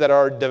things that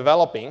are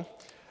developing,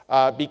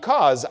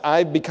 because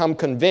I've become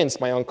convinced,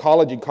 my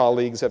oncology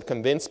colleagues have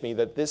convinced me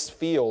that this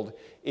field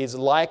is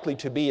likely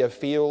to be a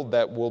field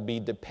that will be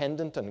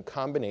dependent on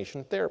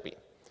combination therapy.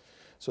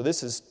 So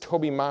this is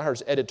Toby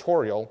Maher's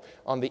editorial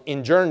on the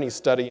InJourney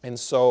study. And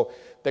so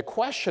the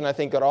question I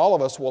think that all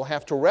of us will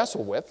have to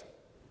wrestle with,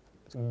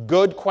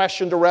 good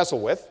question to wrestle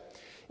with,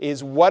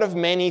 is what of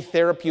many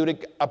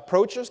therapeutic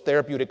approaches,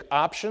 therapeutic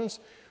options,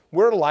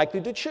 we're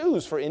likely to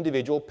choose for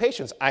individual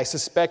patients. I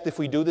suspect if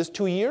we do this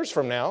 2 years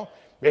from now,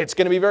 it's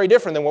going to be very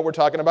different than what we're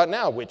talking about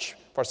now, which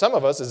for some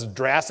of us is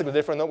drastically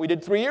different than what we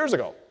did 3 years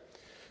ago.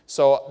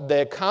 So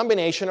the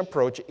combination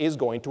approach is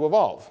going to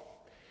evolve.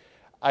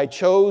 I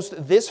chose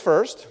this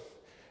first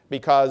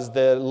because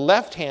the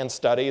left-hand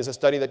study is a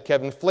study that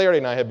Kevin Flaherty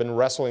and I have been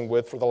wrestling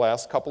with for the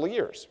last couple of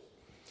years.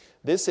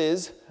 This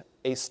is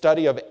a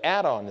study of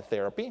add-on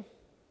therapy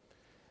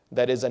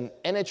that is an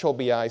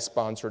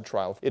NHLBI-sponsored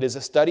trial. It is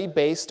a study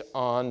based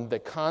on the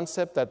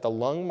concept that the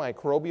lung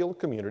microbial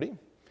community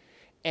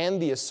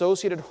and the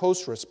associated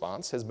host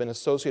response has been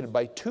associated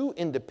by two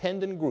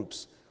independent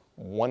groups,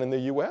 one in the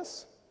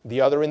US,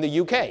 the other in the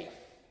UK.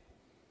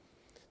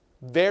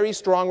 Very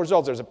strong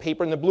results. There's a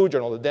paper in the Blue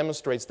Journal that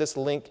demonstrates this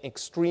link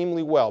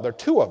extremely well. There are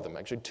two of them,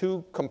 actually,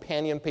 two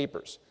companion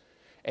papers.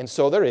 And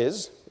so there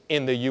is,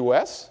 in the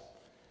US,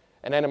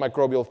 an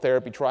antimicrobial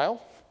therapy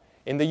trial.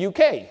 In the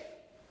UK,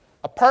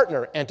 a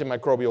partner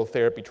antimicrobial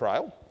therapy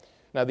trial.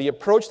 Now, the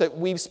approach that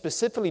we've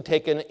specifically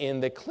taken in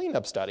the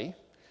cleanup study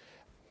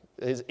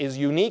is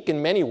unique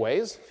in many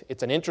ways.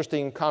 It's an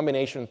interesting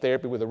combination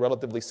therapy with a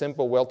relatively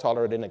simple,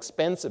 well-tolerated,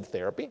 inexpensive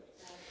therapy.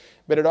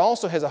 But it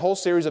also has a whole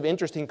series of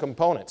interesting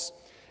components.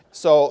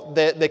 So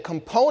the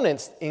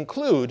components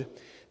include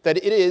that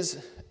it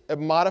is a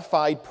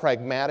modified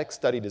pragmatic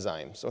study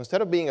design. So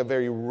instead of being a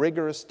very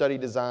rigorous study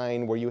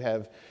design where you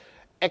have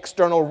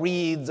external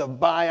reads of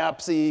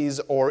biopsies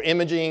or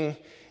imaging,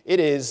 it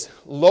is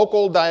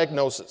local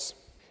diagnosis.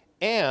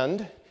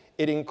 And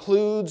it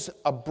includes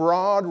a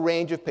broad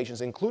range of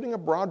patients, including a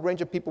broad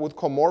range of people with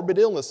comorbid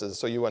illnesses.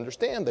 So you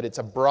understand that it's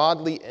a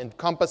broadly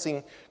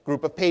encompassing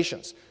group of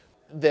patients.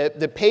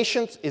 The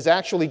patient is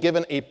actually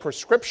given a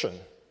prescription.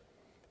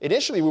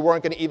 Initially, we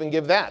weren't going to even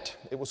give that.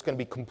 It was going to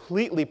be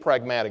completely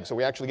pragmatic, so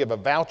we actually give a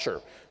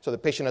voucher so the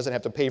patient doesn't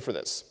have to pay for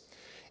this.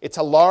 It's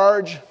a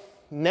large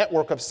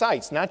network of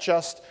sites, not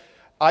just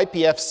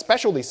IPF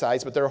specialty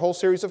sites, but there are a whole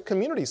series of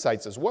community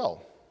sites as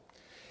well.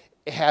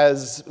 It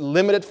has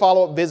limited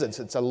follow-up visits.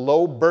 It's a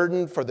low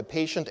burden for the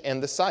patient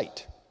and the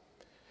site.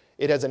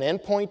 It has an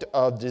endpoint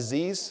of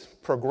disease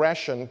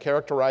progression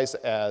characterized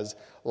as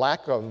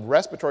lack of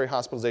respiratory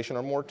hospitalization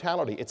or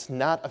mortality. It's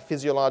not a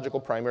physiological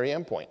primary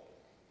endpoint.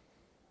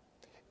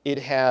 It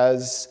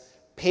has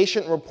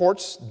patient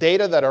reports,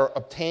 data that are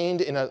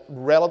obtained in a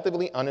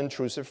relatively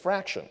unintrusive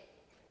fraction.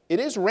 It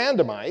is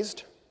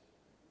randomized,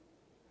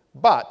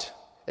 but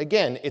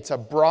again, it's a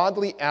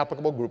broadly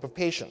applicable group of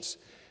patients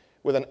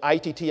with an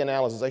ITT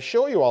analysis. I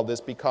show you all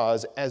this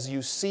because as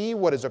you see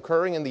what is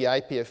occurring in the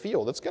IPF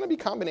field, it's going to be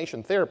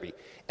combination therapy.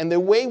 And the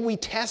way we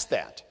test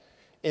that,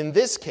 in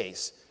this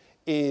case,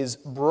 is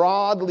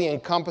broadly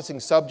encompassing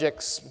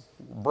subjects,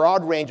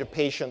 broad range of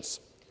patients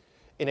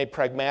in a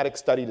pragmatic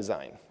study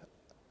design.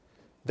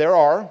 There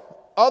are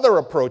other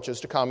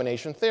approaches to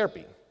combination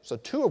therapy, so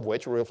two of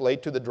which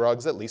relate to the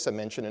drugs that Lisa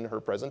mentioned in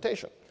her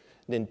presentation.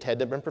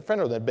 Nintedanib and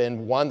pirfenidone. There have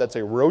been one that's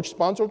a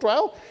Roche-sponsored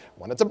trial,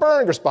 one that's a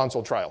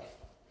Boehringer-sponsored trial.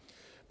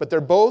 But they're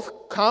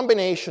both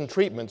combination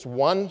treatments,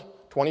 one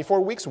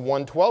 24 weeks,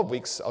 one 12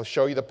 weeks. I'll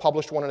show you the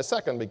published one in a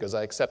second because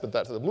I accepted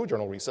that to the Blue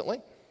Journal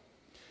recently.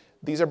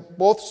 These are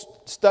both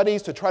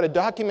studies to try to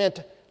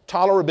document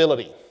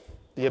tolerability,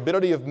 the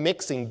ability of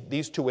mixing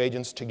these two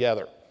agents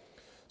together.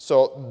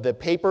 So the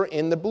paper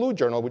in the Blue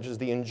Journal, which is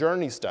the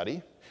InJourney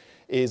study,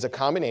 is a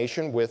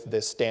combination with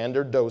the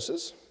standard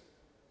doses.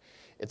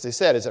 As I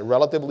said, it's a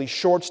relatively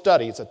short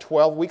study. It's a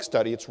 12-week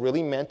study. It's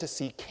really meant to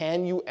see,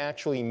 can you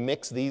actually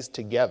mix these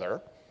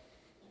together?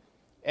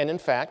 And in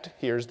fact,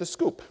 here's the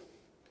scoop.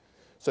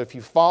 So if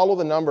you follow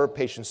the number of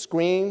patients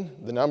screened,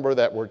 the number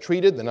that were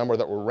treated, the number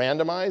that were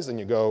randomized, and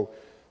you go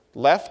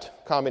left,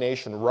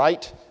 combination,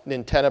 right,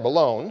 nintedanib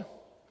alone,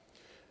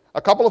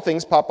 a couple of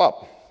things pop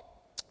up.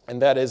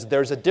 And that is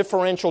there's a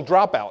differential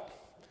dropout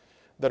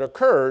that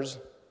occurs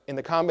in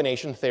the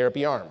combination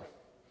therapy arm.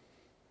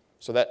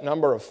 So that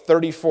number of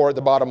 34 at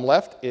the bottom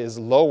left is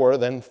lower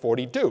than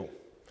 42.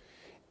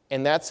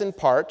 And that's in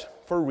part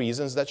for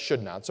reasons that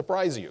should not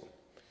surprise you.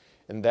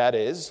 And that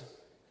is,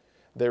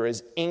 there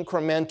is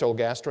incremental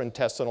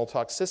gastrointestinal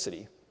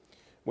toxicity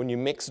when you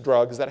mix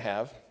drugs that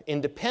have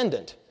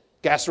independent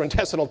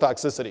gastrointestinal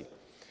toxicity.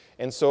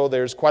 And so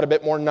there's quite a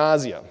bit more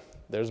nausea.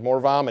 There's more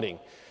vomiting.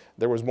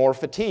 There was more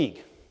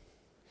fatigue.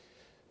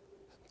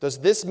 Does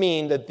this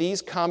mean that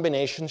these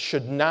combinations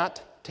should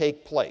not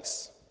take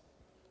place?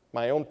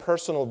 My own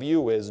personal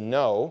view is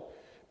no,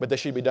 but they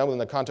should be done within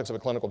the context of a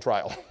clinical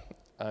trial.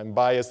 I'm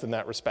biased in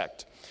that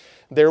respect.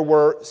 There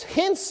were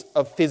hints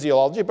of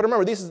physiology, but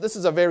remember, this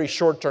is a very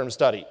short-term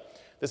study.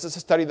 This is a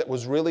study that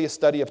was really a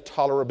study of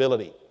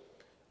tolerability,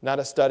 not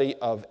a study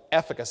of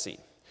efficacy.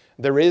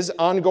 There is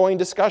ongoing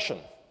discussion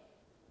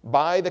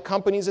by the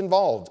companies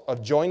involved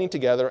of joining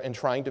together and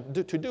trying to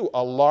do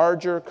a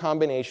larger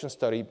combination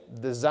study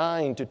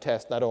designed to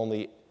test not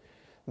only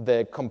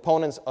the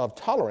components of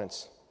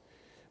tolerance,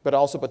 but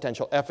also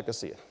potential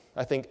efficacy.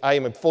 I think I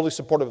am fully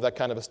supportive of that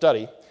kind of a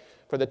study.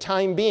 For the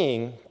time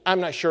being, I'm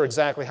not sure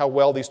exactly how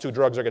well these two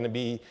drugs are going to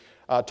be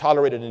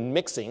tolerated in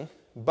mixing,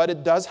 but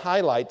it does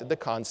highlight the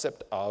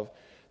concept of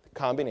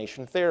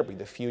combination therapy.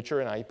 The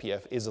future in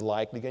IPF is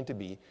likely going to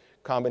be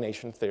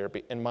combination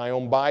therapy, and my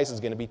own bias is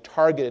going to be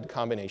targeted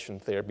combination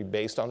therapy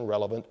based on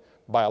relevant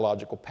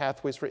biological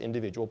pathways for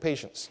individual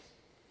patients.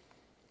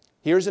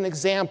 Here's an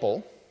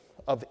example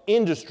of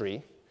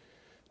industry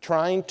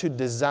trying to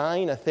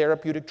design a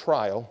therapeutic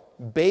trial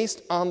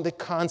based on the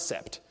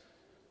concept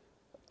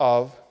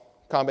of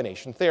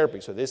combination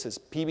therapy. So this is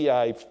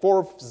PBI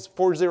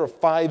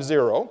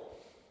 4050,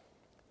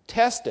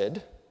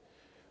 tested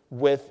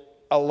with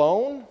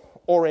alone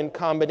or in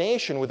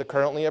combination with the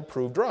currently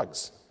approved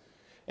drugs.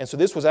 And so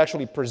this was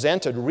actually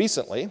presented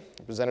recently,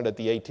 presented at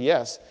the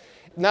ATS.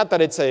 Not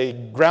that it's a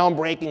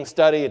groundbreaking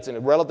study, it's a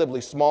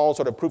relatively small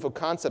sort of proof of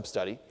concept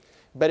study,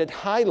 but it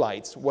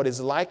highlights what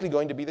is likely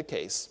going to be the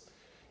case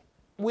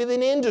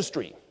within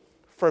industry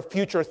for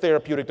future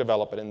therapeutic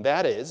development. And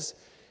that is,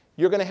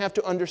 you're going to have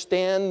to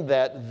understand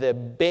that the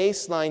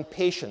baseline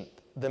patient,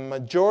 the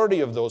majority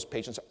of those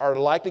patients are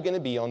likely going to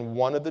be on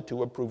one of the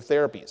two approved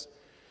therapies.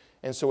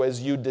 And so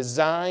as you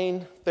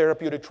design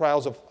therapeutic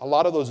trials of a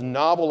lot of those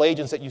novel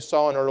agents that you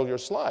saw in earlier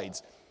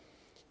slides,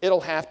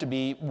 it'll have to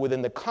be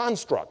within the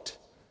construct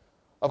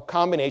of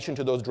combination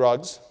to those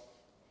drugs,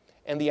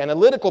 and the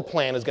analytical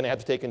plan is going to have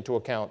to take into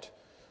account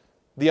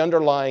the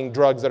underlying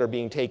drugs that are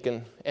being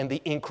taken and the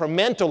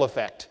incremental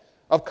effect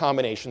of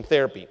combination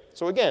therapy.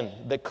 So again,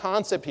 the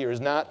concept here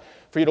is not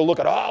for you to look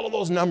at all of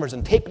those numbers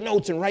and take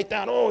notes and write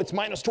down, oh, it's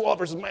minus 12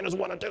 versus minus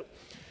 1 and 2.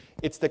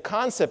 It's the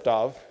concept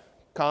of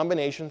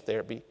combination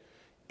therapy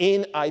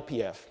in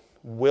IPF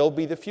will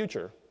be the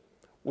future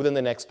within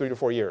the next 3 to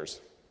 4 years.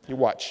 You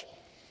watch.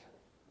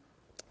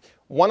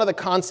 One of the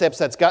concepts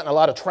that's gotten a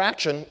lot of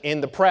traction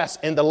in the press,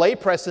 in the lay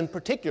press in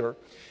particular,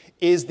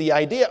 is the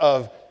idea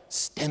of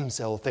stem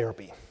cell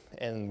therapy.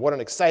 And what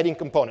an exciting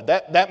component.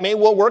 That may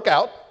well work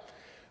out.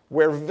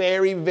 We're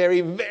very,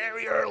 very,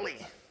 very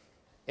early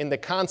in the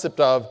concept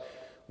of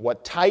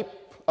what type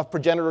of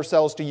progenitor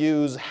cells to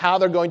use, how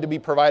they're going to be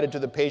provided to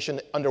the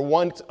patient, under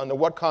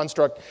what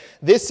construct.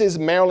 This is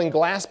Marilyn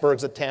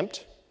Glassberg's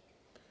attempt,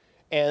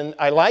 and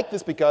I like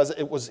this because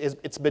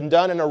it's been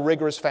done in a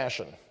rigorous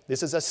fashion.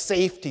 This is a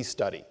safety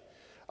study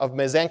of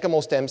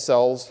mesenchymal stem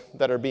cells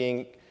that are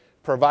being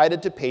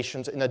provided to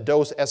patients in a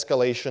dose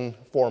escalation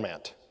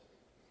format.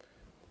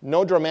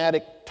 No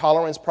dramatic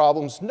tolerance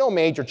problems, no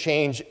major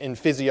change in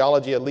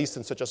physiology, at least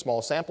in such a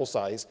small sample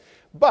size,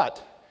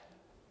 but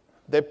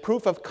the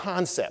proof of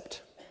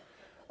concept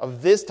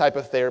of this type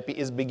of therapy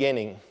is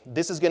beginning.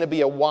 This is going to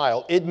be a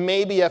while. It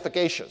may be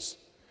efficacious.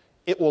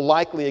 It will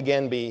likely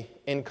again be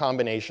in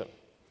combination.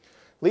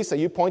 Lisa,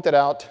 you pointed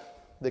out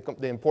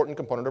the important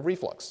component of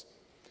reflux.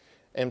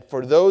 And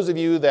for those of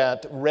you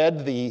that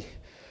read the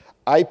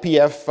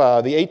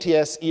IPF, the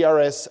ATS,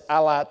 ERS,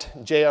 ALAT,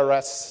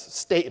 JRS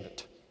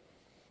statement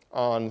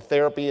on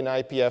therapy in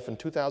IPF in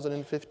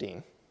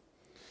 2015,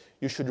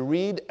 you should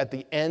read at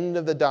the end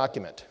of the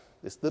document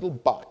this little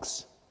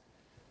box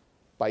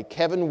by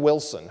Kevin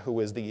Wilson,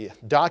 who is the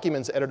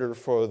documents editor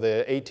for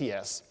the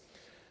ATS,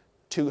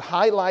 to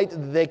highlight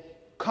the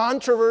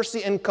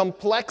controversy and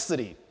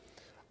complexity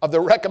of the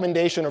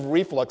recommendation of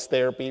reflux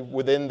therapy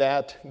within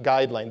that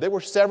guideline. There were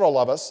several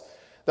of us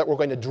that were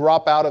going to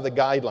drop out of the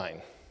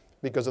guideline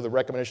because of the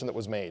recommendation that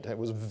was made. It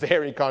was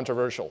very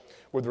controversial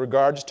with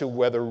regards to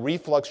whether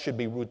reflux should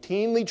be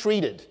routinely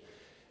treated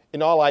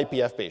in all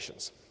IPF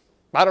patients.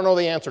 I don't know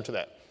the answer to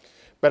that.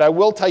 But I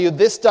will tell you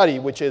this study,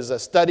 which is a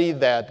study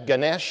that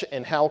Ganesh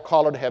and Hal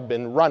Collard have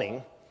been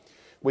running,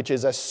 which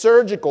is a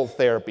surgical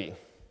therapy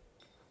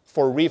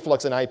for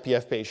reflux in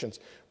IPF patients,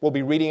 will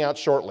be reading out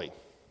shortly.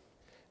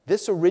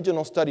 This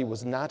original study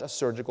was not a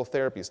surgical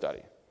therapy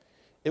study.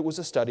 It was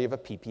a study of a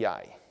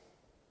PPI.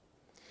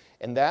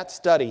 And that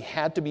study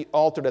had to be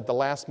altered at the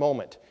last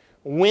moment.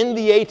 When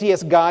the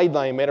ATS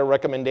guideline made a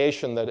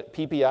recommendation that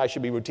PPI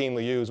should be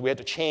routinely used, we had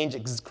to change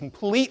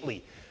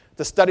completely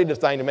the study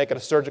design to make it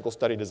a surgical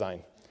study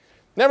design.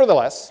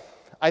 Nevertheless,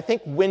 I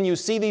think when you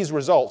see these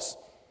results,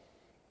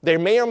 they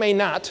may or may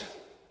not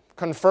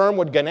confirm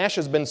what Ganesh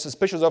has been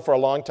suspicious of for a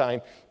long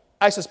time.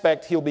 I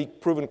suspect he'll be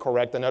proven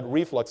correct, and that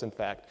reflux, in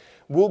fact,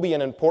 will be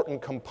an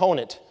important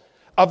component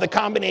of the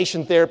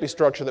combination therapy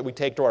structure that we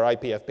take to our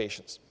IPF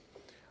patients.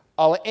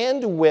 I'll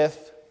end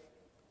with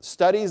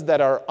studies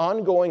that are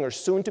ongoing or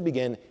soon to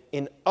begin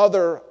in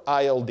other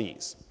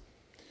ILDs.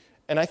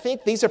 And I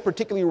think these are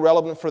particularly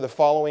relevant for the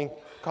following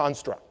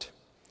construct.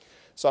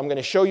 So I'm going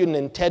to show you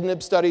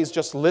nintedanib studies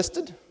just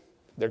listed.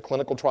 They're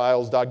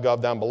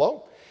clinicaltrials.gov down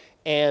below.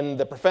 And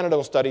the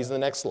pirfenidone studies in the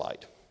next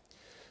slide.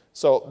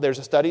 So there's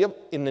a study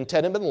in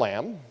nintedanib and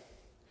LAM.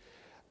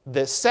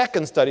 The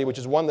second study, which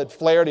is one that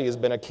Flaherty has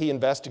been a key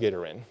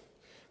investigator in,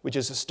 which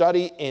is a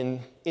study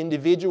in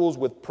individuals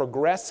with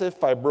progressive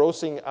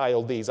fibrosing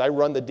ILDs. I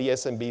run the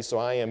DSMB, so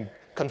I am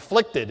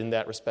conflicted in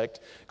that respect,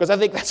 because I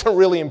think that's a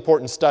really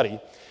important study,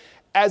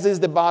 as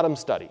is the bottom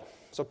study.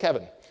 So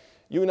Kevin,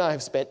 you and I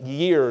have spent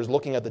years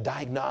looking at the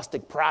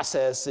diagnostic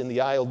process in the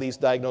ILDs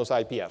to diagnose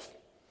IPF.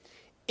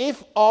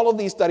 If all of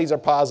these studies are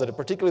positive,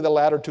 particularly the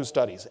latter two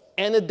studies,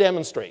 and it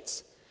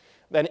demonstrates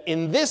that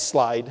in this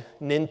slide,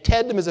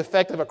 nintedanib is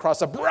effective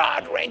across a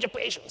broad range of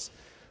patients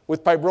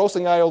with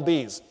fibrosing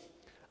ILDs,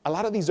 a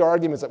lot of these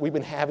arguments that we've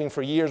been having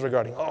for years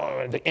regarding,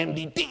 oh, the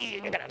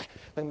MDT, you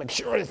gotta make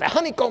sure it's a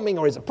honeycombing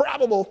or is it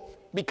probable,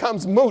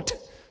 becomes moot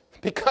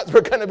because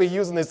we're going to be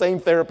using the same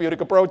therapeutic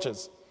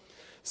approaches.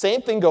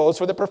 Same thing goes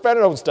for the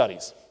pirfenidone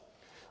studies.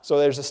 So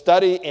there's a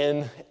study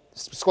in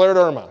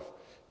scleroderma,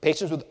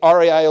 patients with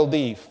RA-ILD,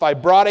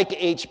 fibrotic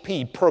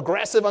HP,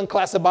 progressive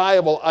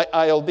unclassifiable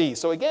ILD.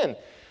 So again,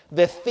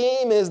 the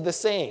theme is the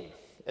same,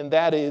 and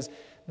that is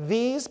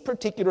these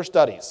particular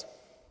studies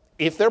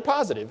if they're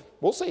positive,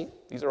 we'll see,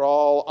 these are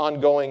all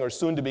ongoing or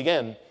soon to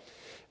begin,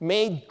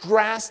 may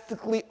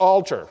drastically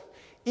alter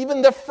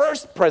even the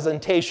first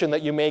presentation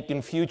that you make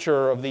in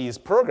future of these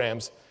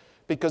programs,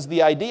 because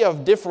the idea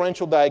of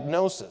differential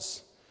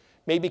diagnosis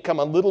may become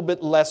a little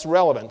bit less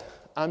relevant.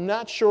 I'm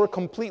not sure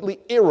completely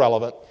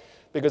irrelevant,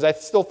 because I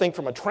still think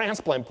from a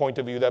transplant point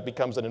of view that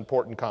becomes an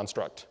important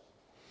construct.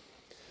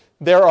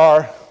 There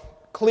are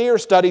clear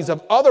studies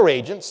of other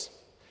agents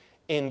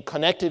in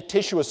connective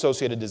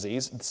tissue-associated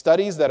disease,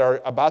 studies that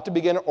are about to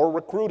begin or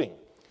recruiting.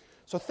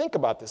 So think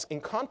about this.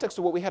 In context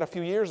of what we had a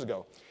few years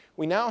ago,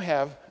 we now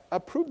have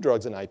approved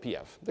drugs in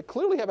IPF that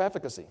clearly have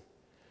efficacy,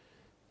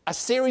 a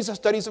series of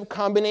studies of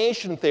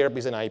combination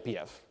therapies in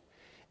IPF,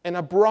 and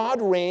a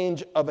broad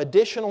range of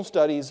additional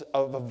studies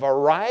of a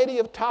variety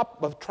of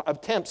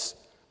attempts,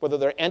 whether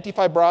they're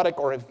antifibrotic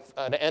or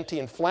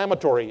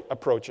anti-inflammatory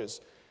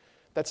approaches,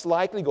 that's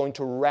likely going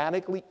to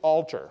radically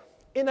alter,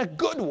 in a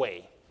good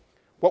way,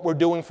 what we're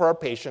doing for our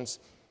patients.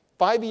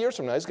 5 years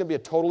from now, it's going to be a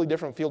totally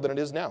different field than it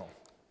is now.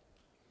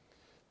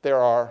 There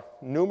are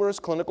numerous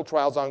clinical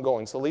trials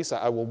ongoing. So Lisa,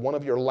 one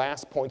of your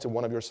last points in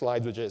one of your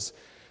slides, which is,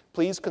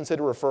 please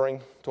consider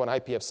referring to an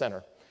IPF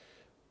center.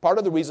 Part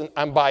of the reason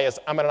I'm biased,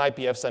 I'm at an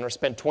IPF center,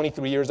 spent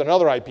 23 years at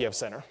another IPF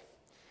center,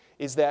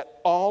 is that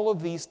all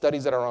of these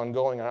studies that are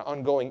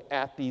ongoing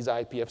at these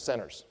IPF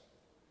centers.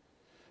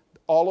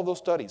 All of those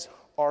studies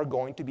are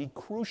going to be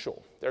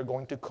crucial. They're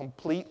going to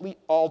completely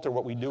alter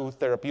what we do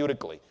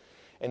therapeutically.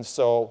 And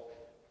so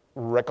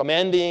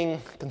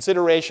recommending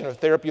consideration of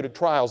therapeutic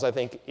trials, I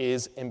think,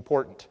 is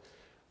important.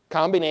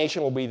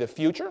 Combination will be the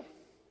future.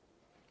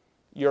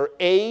 Your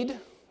aid,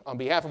 on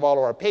behalf of all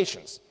of our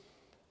patients,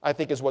 I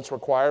think is what's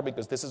required,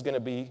 because this is going to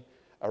be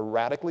a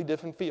radically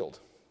different field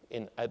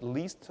in at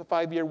least a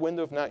 5-year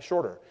window, if not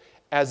shorter,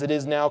 as it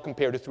is now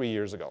compared to 3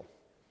 years ago.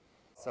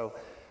 So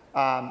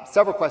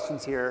several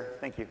questions here.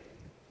 Thank you.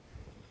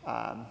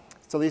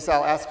 So Lisa,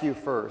 I'll ask you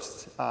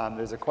first.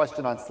 There's a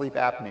question on sleep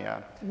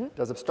apnea. Mm-hmm.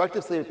 Does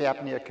obstructive sleep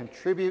apnea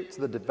contribute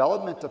to the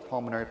development of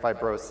pulmonary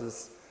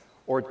fibrosis,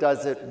 or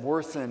does it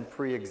worsen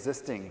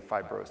pre-existing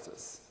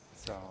fibrosis?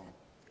 So.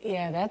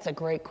 Yeah, that's a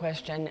great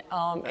question.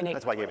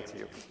 That's why I gave it to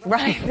you.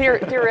 Right.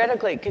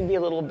 Theoretically, it could be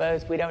a little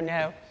both. We don't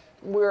know.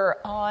 We're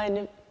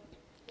on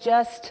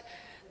just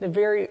the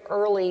very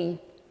early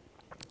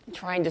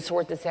trying to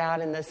sort this out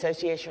in the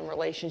association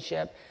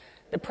relationship.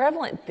 The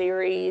prevalent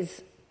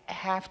theories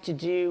have to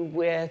do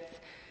with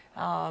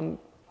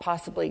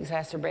possibly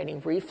exacerbating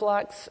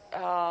reflux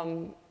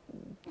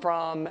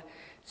from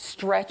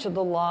stretch of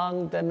the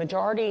lung. The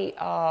majority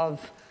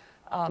of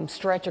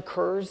stretch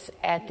occurs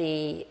at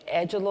the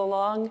edge of the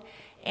lung,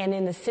 and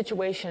in the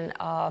situation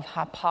of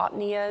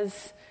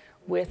hypopneas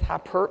with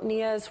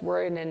hyperpneas,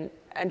 we're in an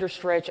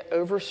understretch,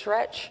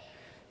 overstretch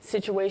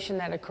situation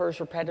that occurs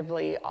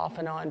repetitively off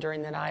and on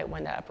during the night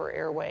when the upper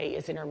airway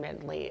is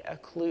intermittently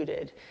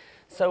occluded.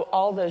 So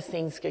all those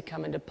things could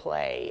come into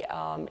play.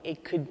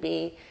 It could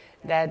be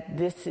that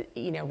this,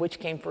 which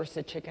came first,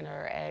 the chicken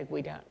or egg,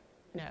 we don't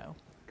know.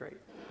 Great,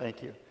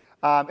 thank you.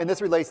 And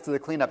this relates to the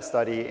cleanup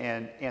study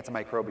and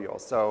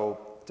antimicrobials. So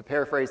to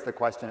paraphrase the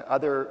question,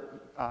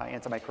 other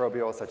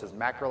antimicrobials such as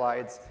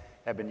macrolides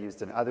have been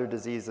used in other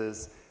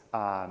diseases.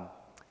 How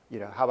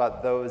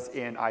about those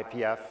in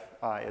IPF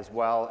as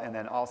well? And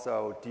then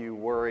also, do you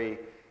worry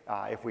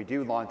if we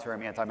do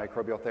long-term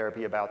antimicrobial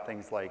therapy about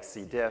things like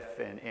C. diff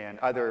and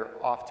other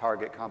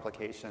off-target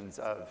complications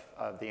of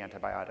the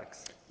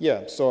antibiotics?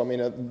 Yeah, so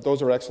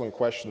those are excellent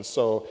questions.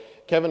 So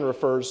Kevin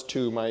refers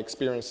to my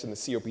experience in the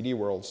COPD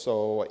world.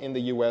 So in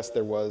the US,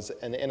 there was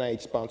an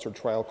NIH-sponsored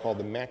trial called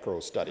the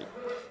MACRO study,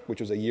 which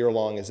was a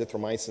year-long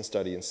azithromycin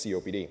study in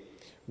COPD,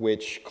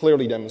 which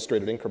clearly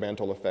demonstrated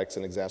incremental effects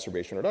in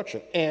exacerbation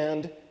reduction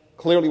and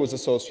clearly was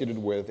associated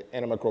with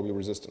antimicrobial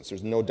resistance.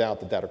 There's no doubt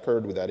that that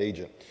occurred with that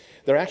agent.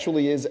 There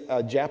actually is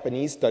a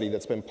Japanese study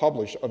that's been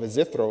published of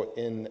azithro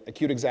in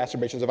acute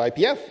exacerbations of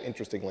IPF,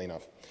 interestingly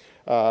enough.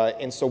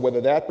 And so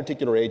whether that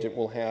particular agent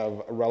will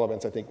have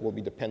relevance, I think, will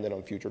be dependent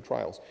on future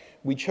trials.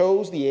 We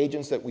chose the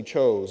agents that we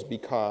chose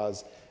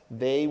because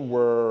they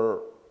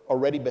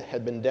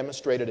had been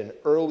demonstrated in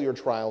earlier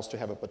trials to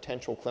have a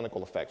potential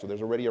clinical effect. So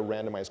there's already a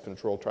randomized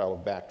controlled trial of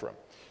Bactrim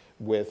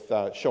with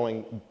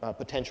showing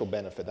potential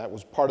benefit. That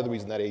was part of the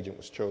reason that agent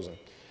was chosen.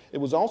 It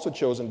was also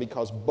chosen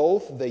because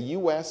both the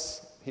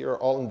US, here are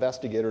all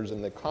investigators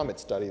in the COMET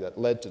study that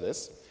led to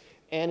this,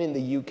 and in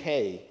the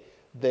UK,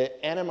 the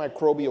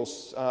antimicrobial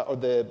or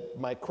the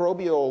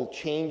microbial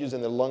changes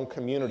in the lung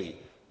community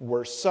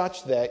were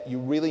such that you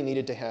really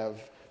needed to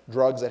have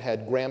drugs that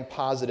had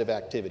gram-positive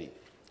activity.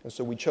 And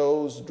so we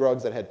chose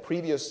drugs that had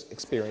previous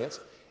experience.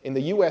 In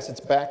the US,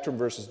 it's Bactrim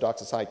versus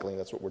doxycycline.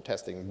 That's what we're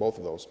testing, both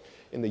of those.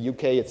 In the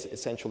UK, it's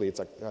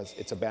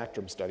a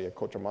Bactrim study, a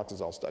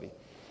cotrimoxazole study.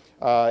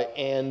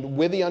 And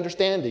with the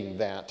understanding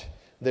that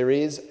there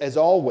is, as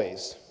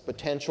always,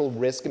 potential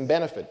risk and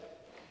benefit.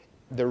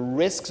 The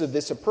risks of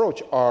this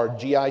approach are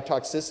GI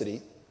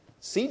toxicity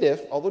C.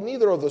 diff, although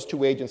neither of those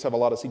two agents have a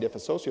lot of C. diff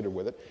associated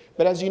with it.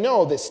 But as you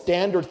know, the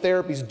standard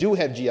therapies do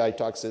have GI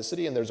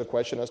toxicity, and there's a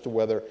question as to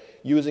whether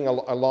using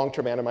a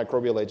long-term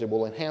antimicrobial agent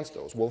will enhance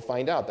those. We'll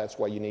find out. That's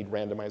why you need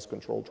randomized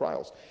controlled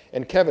trials.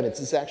 And Kevin, this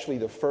is actually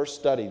the first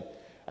study,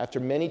 after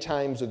many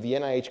times of the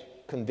NIH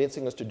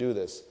convincing us to do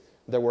this,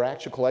 that we're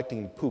actually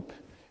collecting poop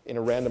in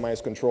a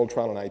randomized controlled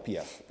trial on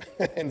IPF.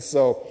 And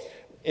so,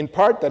 in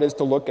part, that is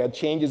to look at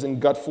changes in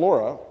gut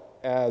flora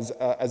as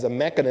a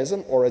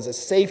mechanism or as a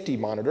safety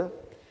monitor.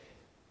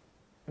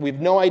 We have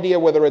no idea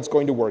whether it's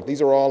going to work.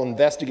 These are all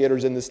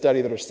investigators in this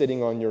study that are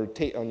sitting on your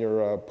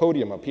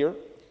podium up here.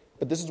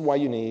 But this is why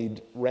you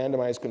need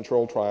randomized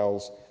controlled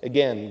trials.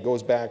 Again,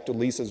 goes back to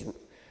Lisa's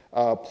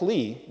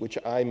plea, which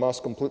I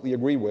must completely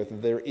agree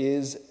with. There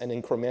is an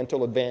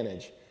incremental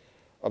advantage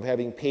of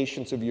having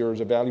patients of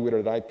yours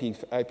evaluated at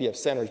IPF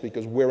centers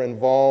because we're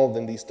involved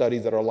in these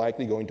studies that are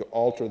likely going to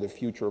alter the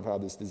future of how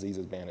this disease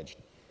is managed.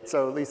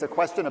 So, Lisa,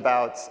 question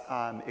about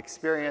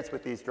experience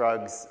with these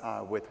drugs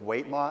with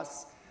weight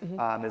loss.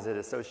 Mm-hmm. Is it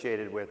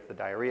associated with the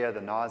diarrhea,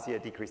 the nausea,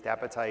 decreased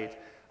appetite?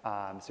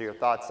 So your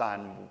thoughts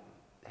on,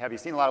 have you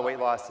seen a lot of weight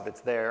loss? If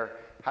it's there,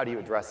 how do you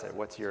address it?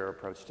 What's your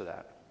approach to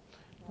that?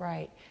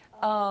 Right.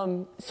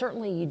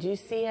 Certainly you do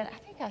see it. I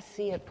think I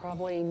see it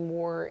probably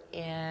more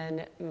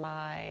in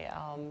my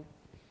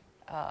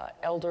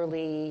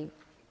elderly,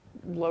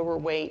 lower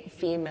weight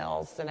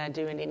females than I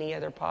do in any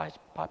other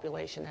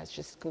population. That's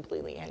just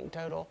completely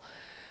anecdotal.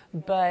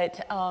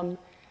 But,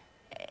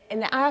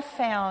 and I've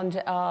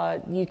found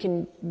you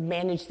can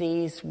manage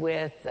these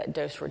with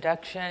dose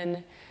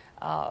reduction,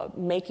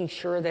 making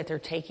sure that they're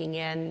taking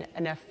in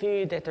enough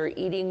food, that they're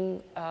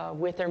eating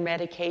with their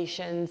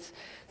medications.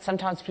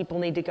 Sometimes people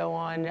need to go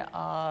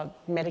on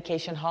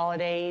medication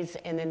holidays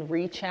and then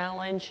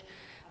re-challenge.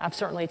 I've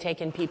certainly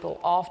taken people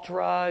off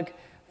drug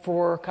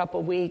for a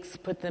couple weeks,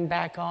 put them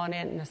back on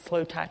it, and a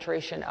slow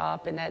titration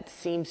up, and that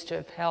seems to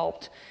have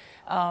helped.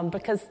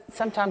 Because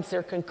sometimes there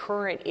are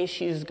concurrent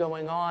issues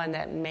going on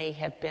that may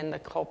have been the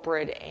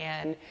culprit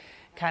and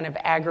kind of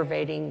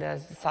aggravating the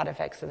side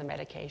effects of the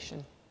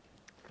medication.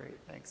 Great,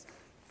 thanks.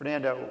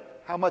 Fernando,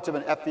 how much of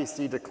an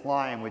FVC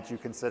decline would you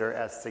consider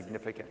as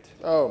significant?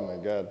 Oh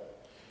my God.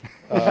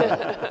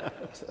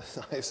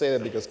 I say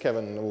that because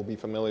Kevin will be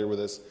familiar with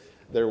this.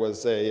 There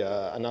was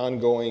an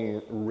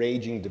ongoing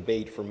raging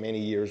debate for many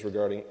years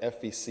regarding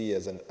FVC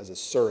as a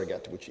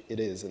surrogate, which it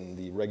is, and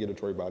the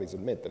regulatory bodies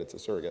admit that it's a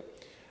surrogate,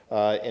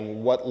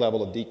 and what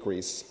level of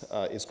decrease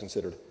is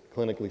considered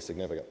clinically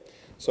significant.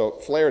 So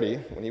Flaherty,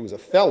 when he was a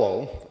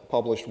fellow,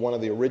 published one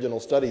of the original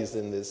studies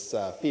in this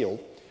field,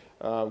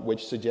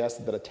 which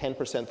suggested that a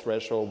 10%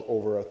 threshold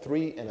over a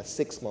 3 and a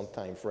 6 month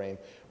time frame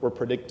were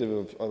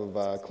predictive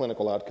of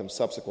clinical outcomes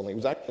subsequently. It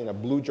was actually in a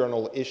Blue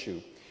Journal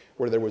issue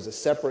where there was a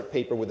separate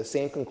paper with the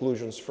same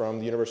conclusions from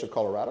the University of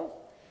Colorado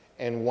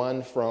and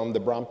one from the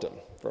Brompton,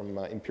 from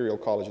Imperial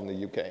College in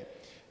the UK.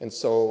 And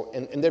so,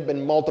 and there have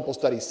been multiple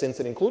studies since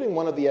then, including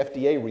one of the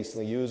FDA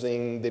recently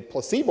using the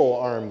placebo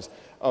arms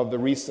of the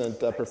recent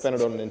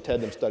pirfenidone and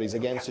nintedanib studies,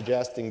 again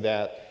suggesting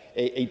that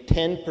a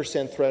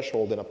 10%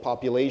 threshold in a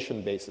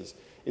population basis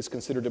is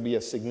considered to be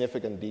a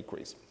significant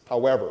decrease.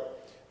 However,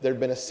 there have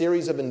been a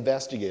series of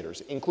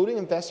investigators, including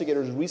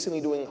investigators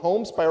recently doing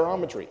home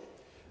spirometry,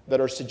 that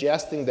are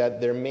suggesting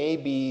that there may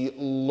be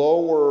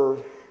lower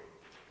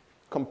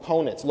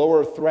components,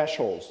 lower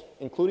thresholds,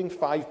 including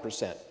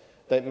 5%,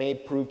 that may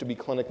prove to be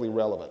clinically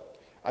relevant.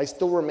 I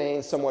still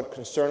remain somewhat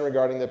concerned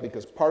regarding that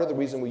because part of the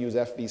reason we use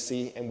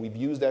FVC, and we've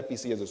used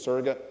FVC as a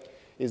surrogate,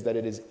 is that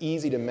it is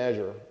easy to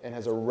measure and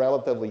has a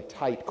relatively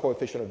tight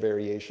coefficient of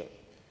variation.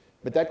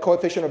 But that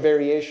coefficient of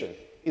variation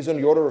is on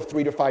the order of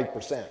 3 to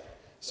 5%.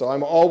 So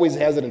I'm always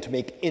hesitant to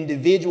make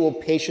individual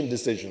patient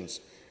decisions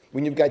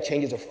when you've got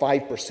changes of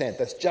 5%.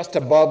 That's just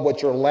above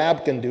what your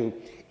lab can do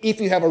if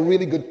you have a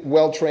really good,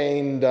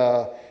 well-trained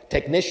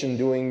technician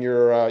doing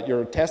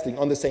your testing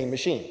on the same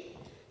machine.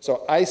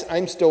 So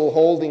I'm still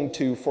holding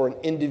to, for an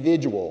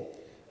individual,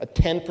 a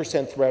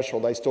 10%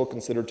 threshold I still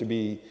consider to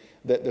be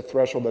the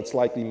threshold that's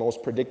likely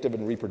most predictive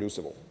and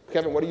reproducible.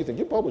 Kevin, what do you think?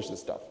 You published this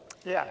stuff.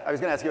 Yeah, I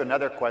was going to ask you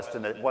another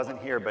question that wasn't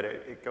here, but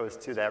it goes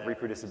to that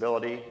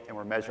reproducibility, and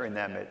we're measuring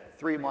them at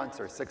 3 months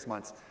or 6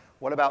 months.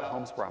 What about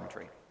home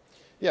spirometry?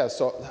 Yeah,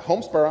 so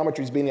home spirometry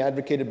is being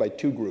advocated by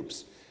two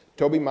groups.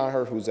 Toby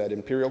Maher, who's at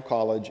Imperial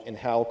College, and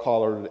Hal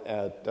Collard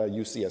at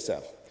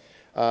UCSF.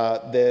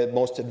 The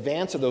most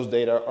advanced of those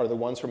data are the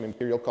ones from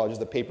Imperial College,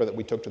 the paper that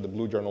we took to the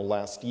Blue Journal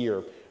last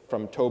year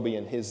from Toby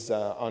and his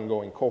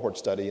ongoing cohort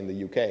study in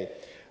the UK.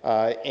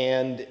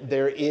 And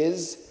there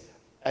is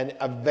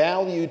a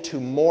value to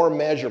more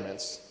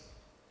measurements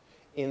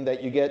in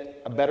that you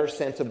get a better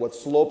sense of what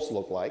slopes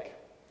look like.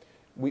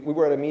 We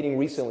were at a meeting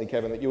recently,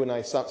 Kevin, that you and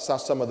I saw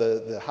some of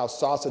the how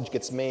sausage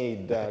gets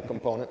made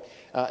component,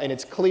 and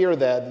it's clear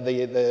that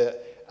the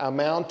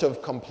amount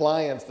of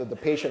compliance that the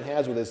patient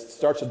has with this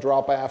starts to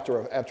drop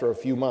after a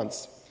few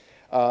months.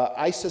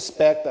 I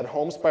suspect that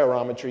home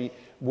spirometry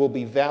will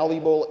be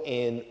valuable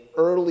in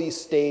early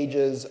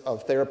stages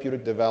of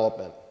therapeutic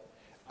development.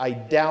 I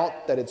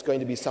doubt that it's going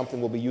to be something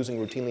we'll be using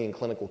routinely in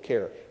clinical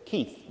care.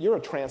 Keith, you're a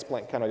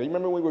transplant kind of guy. You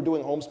remember when we were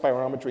doing home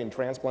spirometry in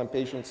transplant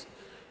patients?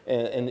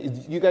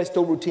 And you guys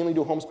still routinely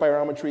do home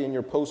spirometry in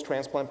your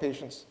post-transplant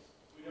patients?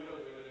 We don't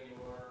really do it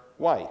anymore.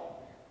 Why?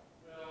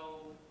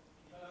 Well,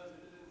 because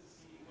it didn't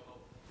seem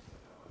helpful.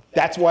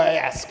 That's why I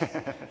ask.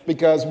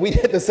 Because we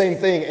did the same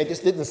thing. It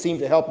just didn't seem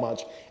to help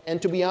much.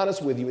 And to be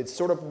honest with you, it's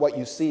sort of what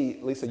you see.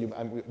 Lisa,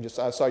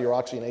 I saw your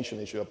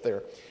oxygenation issue up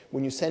there.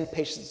 When you send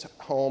patients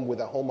home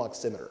with a home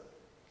oximeter,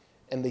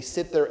 and they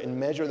sit there and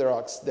measure their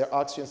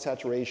oxygen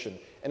saturation.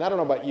 And I don't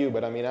know about you,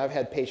 but I mean, I've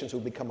had patients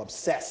who've become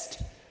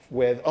obsessed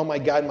with, oh my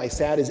God, my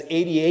SAT is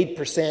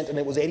 88% and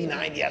it was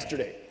 89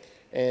 yesterday.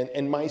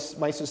 And my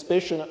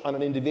suspicion on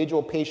an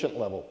individual patient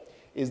level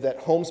is that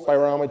home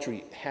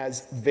spirometry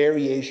has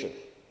variation.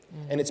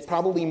 And it's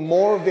probably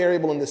more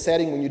variable in the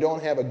setting when you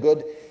don't have a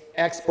good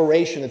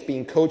expiration that's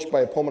being coached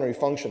by a pulmonary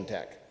function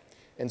tech.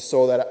 And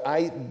so that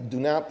I do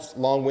not,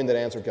 long-winded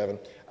answer, Kevin,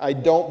 I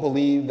don't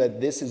believe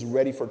that this is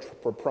ready for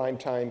prime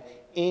time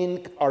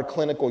in our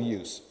clinical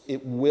use.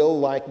 It will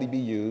likely be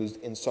used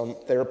in some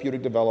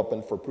therapeutic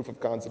development for proof of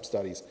concept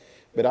studies,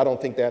 but I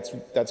don't think that's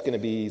going to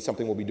be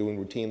something we'll be doing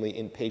routinely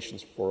in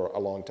patients for a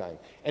long time.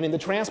 And in the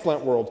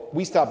transplant world,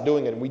 we stopped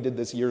doing it, and we did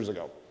this years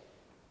ago.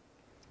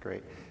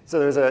 Great. So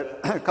there's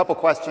a couple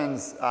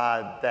questions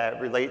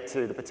that relate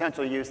to the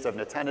potential use of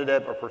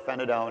nintedanib or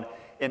pirfenidone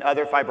in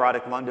other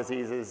fibrotic lung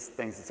diseases,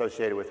 things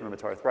associated with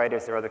rheumatoid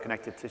arthritis or other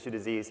connective tissue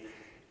disease.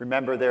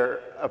 Remember,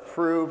 they're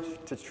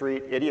approved to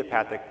treat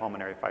idiopathic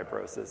pulmonary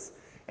fibrosis.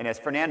 And as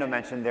Fernando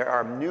mentioned, there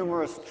are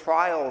numerous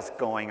trials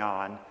going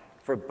on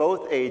for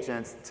both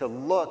agents to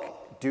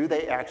look, do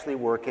they actually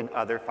work in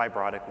other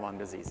fibrotic lung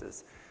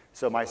diseases?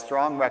 So my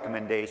strong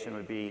recommendation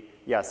would be,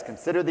 yes,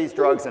 consider these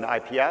drugs in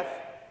IPF,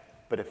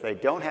 but if they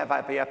don't have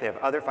IPF, they have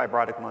other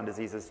fibrotic lung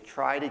diseases,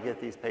 try to get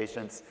these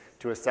patients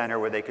to a center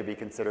where they could be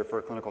considered for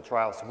a clinical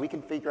trial so we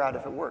can figure out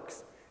if it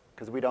works,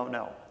 because we don't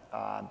know.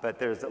 But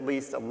there's at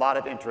least a lot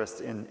of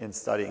interest in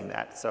studying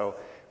that. So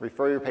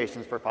refer your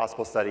patients for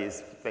possible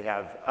studies if they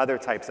have other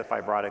types of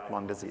fibrotic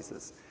lung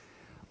diseases.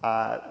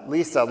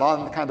 Lisa,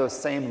 along kind of those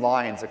same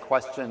lines, a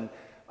question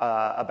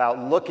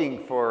about looking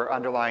for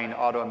underlying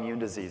autoimmune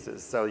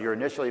diseases. So your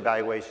initial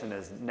evaluation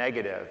is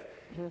negative.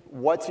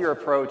 What's your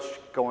approach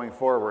going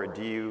forward?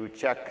 Do you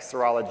check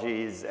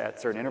serologies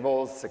at certain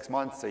intervals, 6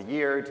 months, a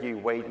year? Do you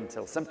wait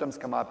until symptoms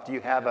come up? Do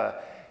you have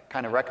a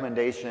kind of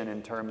recommendation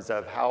in terms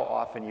of how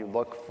often you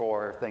look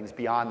for things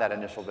beyond that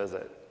initial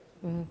visit?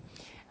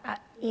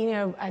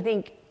 I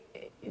think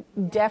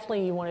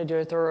definitely you want to do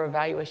a thorough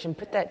evaluation.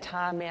 Put that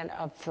time in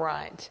up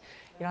front.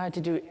 You don't have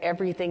to do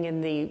everything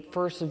in the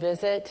first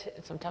visit.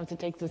 Sometimes it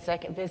takes the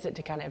second visit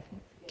to kind of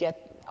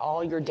get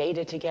all your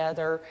data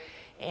together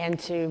and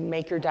to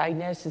make your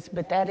diagnosis,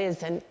 but that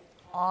is an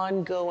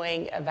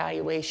ongoing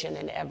evaluation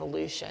and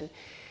evolution.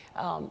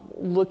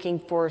 Looking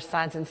for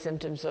signs and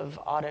symptoms of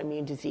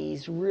autoimmune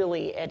disease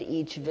really at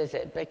each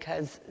visit,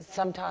 because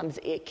sometimes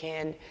it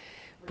can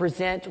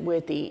present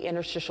with the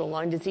interstitial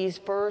lung disease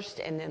first,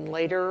 and then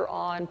later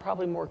on,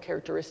 probably more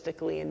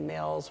characteristically in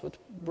males with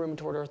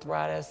rheumatoid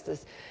arthritis,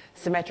 this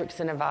symmetric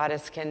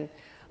synovitis can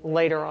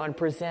later on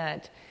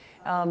present.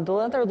 The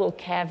other little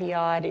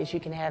caveat is you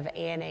can have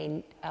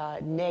ANA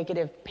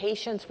negative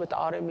patients with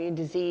autoimmune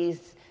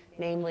disease,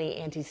 namely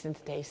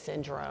antisynthetase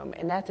syndrome,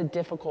 and that's a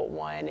difficult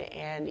one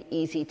and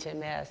easy to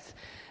miss.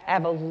 I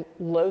have a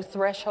low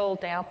threshold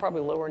now,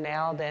 probably lower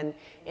now than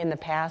in the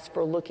past,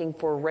 for looking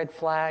for red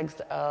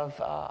flags of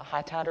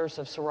high titers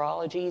of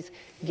serologies,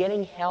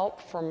 getting help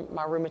from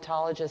my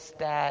rheumatologists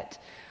that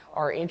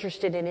are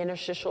interested in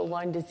interstitial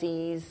lung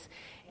disease.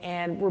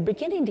 And we're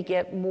beginning to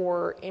get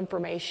more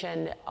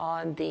information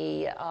on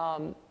the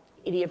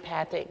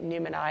idiopathic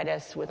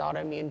pneumonitis with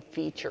autoimmune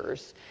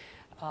features.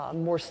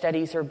 More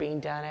studies are being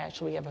done.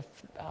 Actually, we have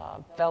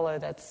a fellow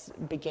that's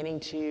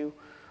beginning to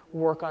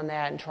work on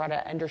that and try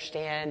to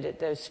understand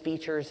those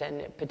features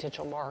and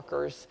potential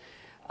markers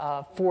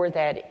for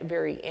that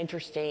very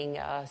interesting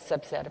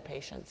subset of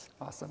patients.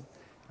 Awesome.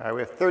 All right,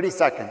 we have 30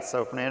 seconds.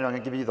 So, Fernando, I'm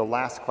going to give you the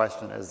last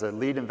question. As a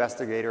lead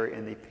investigator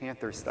in the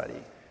PANTHER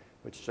study,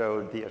 which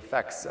showed the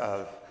effects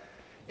of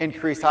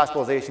increased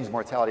hospitalizations,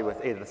 mortality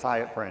with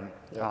azathioprine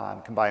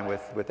combined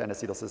with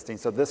N-acetylcysteine.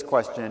 So this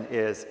question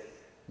is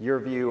your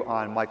view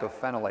on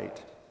mycophenolate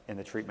in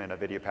the treatment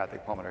of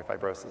idiopathic pulmonary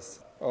fibrosis.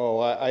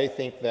 Oh, I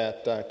think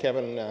that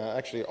Kevin,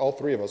 actually all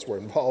three of us were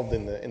involved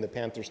in the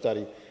PANTHER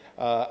study.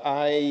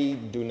 I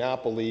do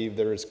not believe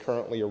there is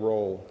currently a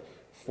role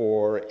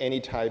for any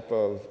type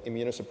of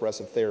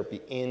immunosuppressive therapy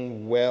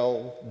in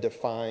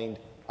well-defined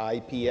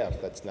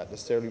IPF. That's not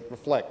necessarily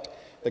reflect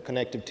the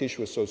connective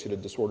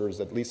tissue-associated disorders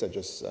that Lisa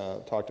just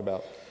talked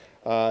about.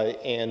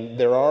 And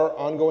there are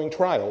ongoing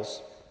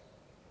trials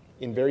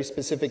in very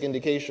specific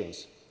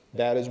indications.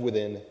 That is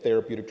within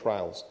therapeutic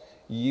trials.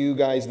 You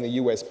guys in the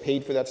US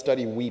paid for that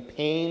study. We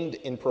pained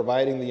in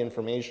providing the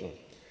information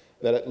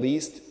that at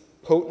least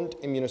potent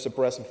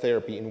immunosuppressive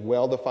therapy in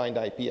well-defined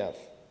IPF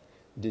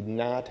did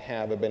not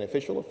have a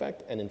beneficial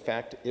effect, and in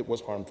fact, it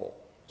was harmful.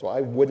 So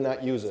I would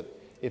not use it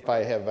if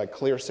I have a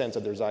clear sense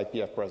that there's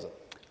IPF present.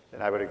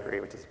 And I would agree,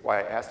 which is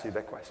why I asked you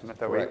that question. I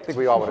Correct. think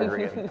we all would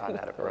agree on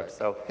that approach. Correct.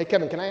 So, Hey,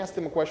 Kevin, can I ask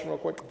them a question real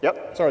quick?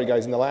 Yep. Sorry,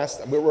 guys,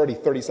 we're already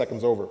 30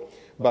 seconds over.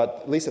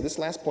 But Lisa, this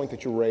last point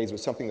that you raised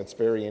was something that's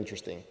very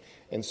interesting.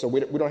 And so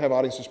we don't have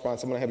audience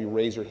response. I'm going to have you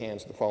raise your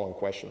hands to the following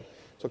question.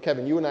 So,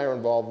 Kevin, you and I are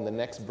involved in the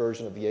next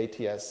version of the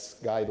ATS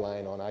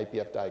guideline on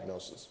IPF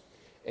diagnosis.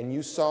 And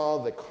you saw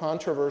the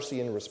controversy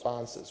in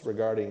responses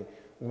regarding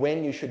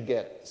when you should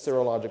get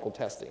serological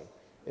testing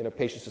in a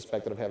patient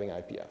suspected of having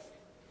IPF.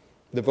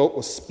 The vote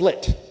was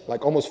split,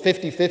 like almost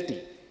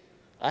 50-50.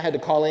 I had to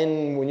call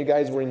in when you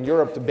guys were in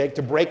Europe to beg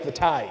to break the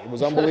tie. It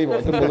was unbelievable.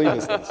 I couldn't believe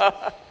these things.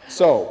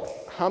 So,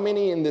 how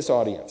many in this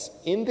audience,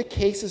 in the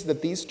cases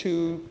that these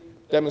two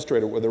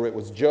demonstrated, whether it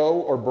was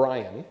Joe or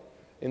Brian,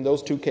 in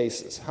those two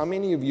cases, how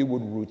many of you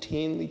would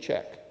routinely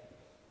check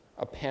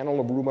a panel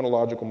of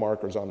rheumatological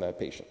markers on that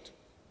patient?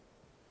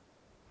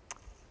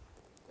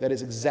 That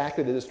is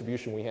exactly the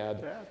distribution we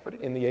had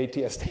in the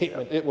ATS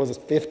statement. It was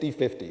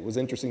 50-50. It was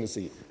interesting to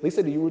see.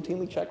 Lisa, do you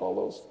routinely check all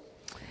those?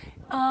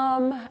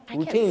 I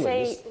Routinely, can't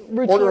say just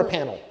order a routine-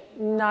 panel.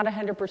 Not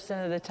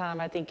 100% of the time.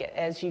 I think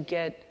as you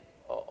get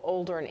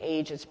older in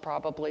age, it's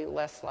probably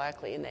less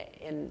likely in the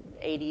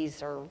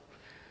 80s or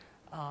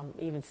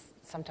even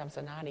sometimes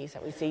the 90s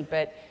that we see.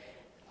 But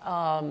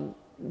I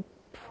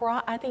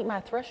think my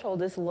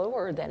threshold is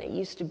lower than it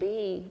used to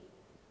be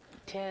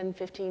 10,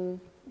 15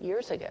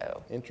 years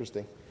ago.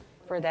 Interesting.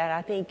 For that,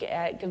 I think,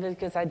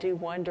 because I do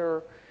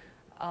wonder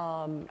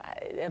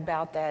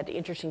about that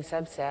interesting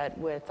subset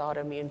with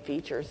autoimmune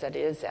features that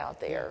is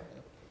out there.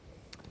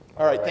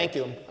 All right, thank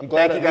you. I'm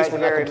glad thank that you at guys least we're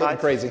not very completely much.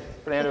 crazy.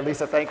 Fernando,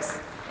 Lisa, thanks.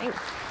 Thanks.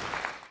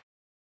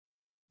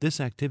 This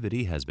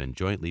activity has been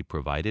jointly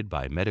provided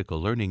by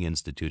Medical Learning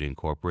Institute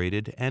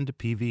Incorporated and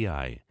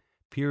PVI,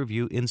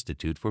 Peerview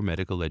Institute for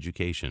Medical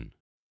Education.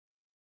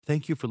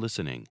 Thank you for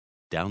listening.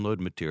 Download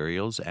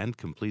materials and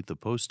complete the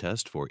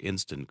post-test for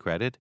instant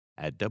credit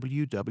at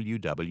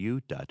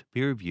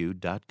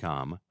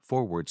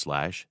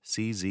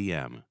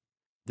www.peerview.com/CZM.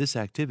 This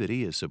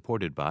activity is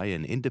supported by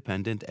an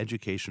independent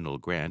educational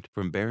grant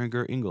from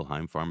Boehringer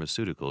Ingelheim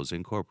Pharmaceuticals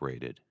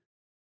Incorporated.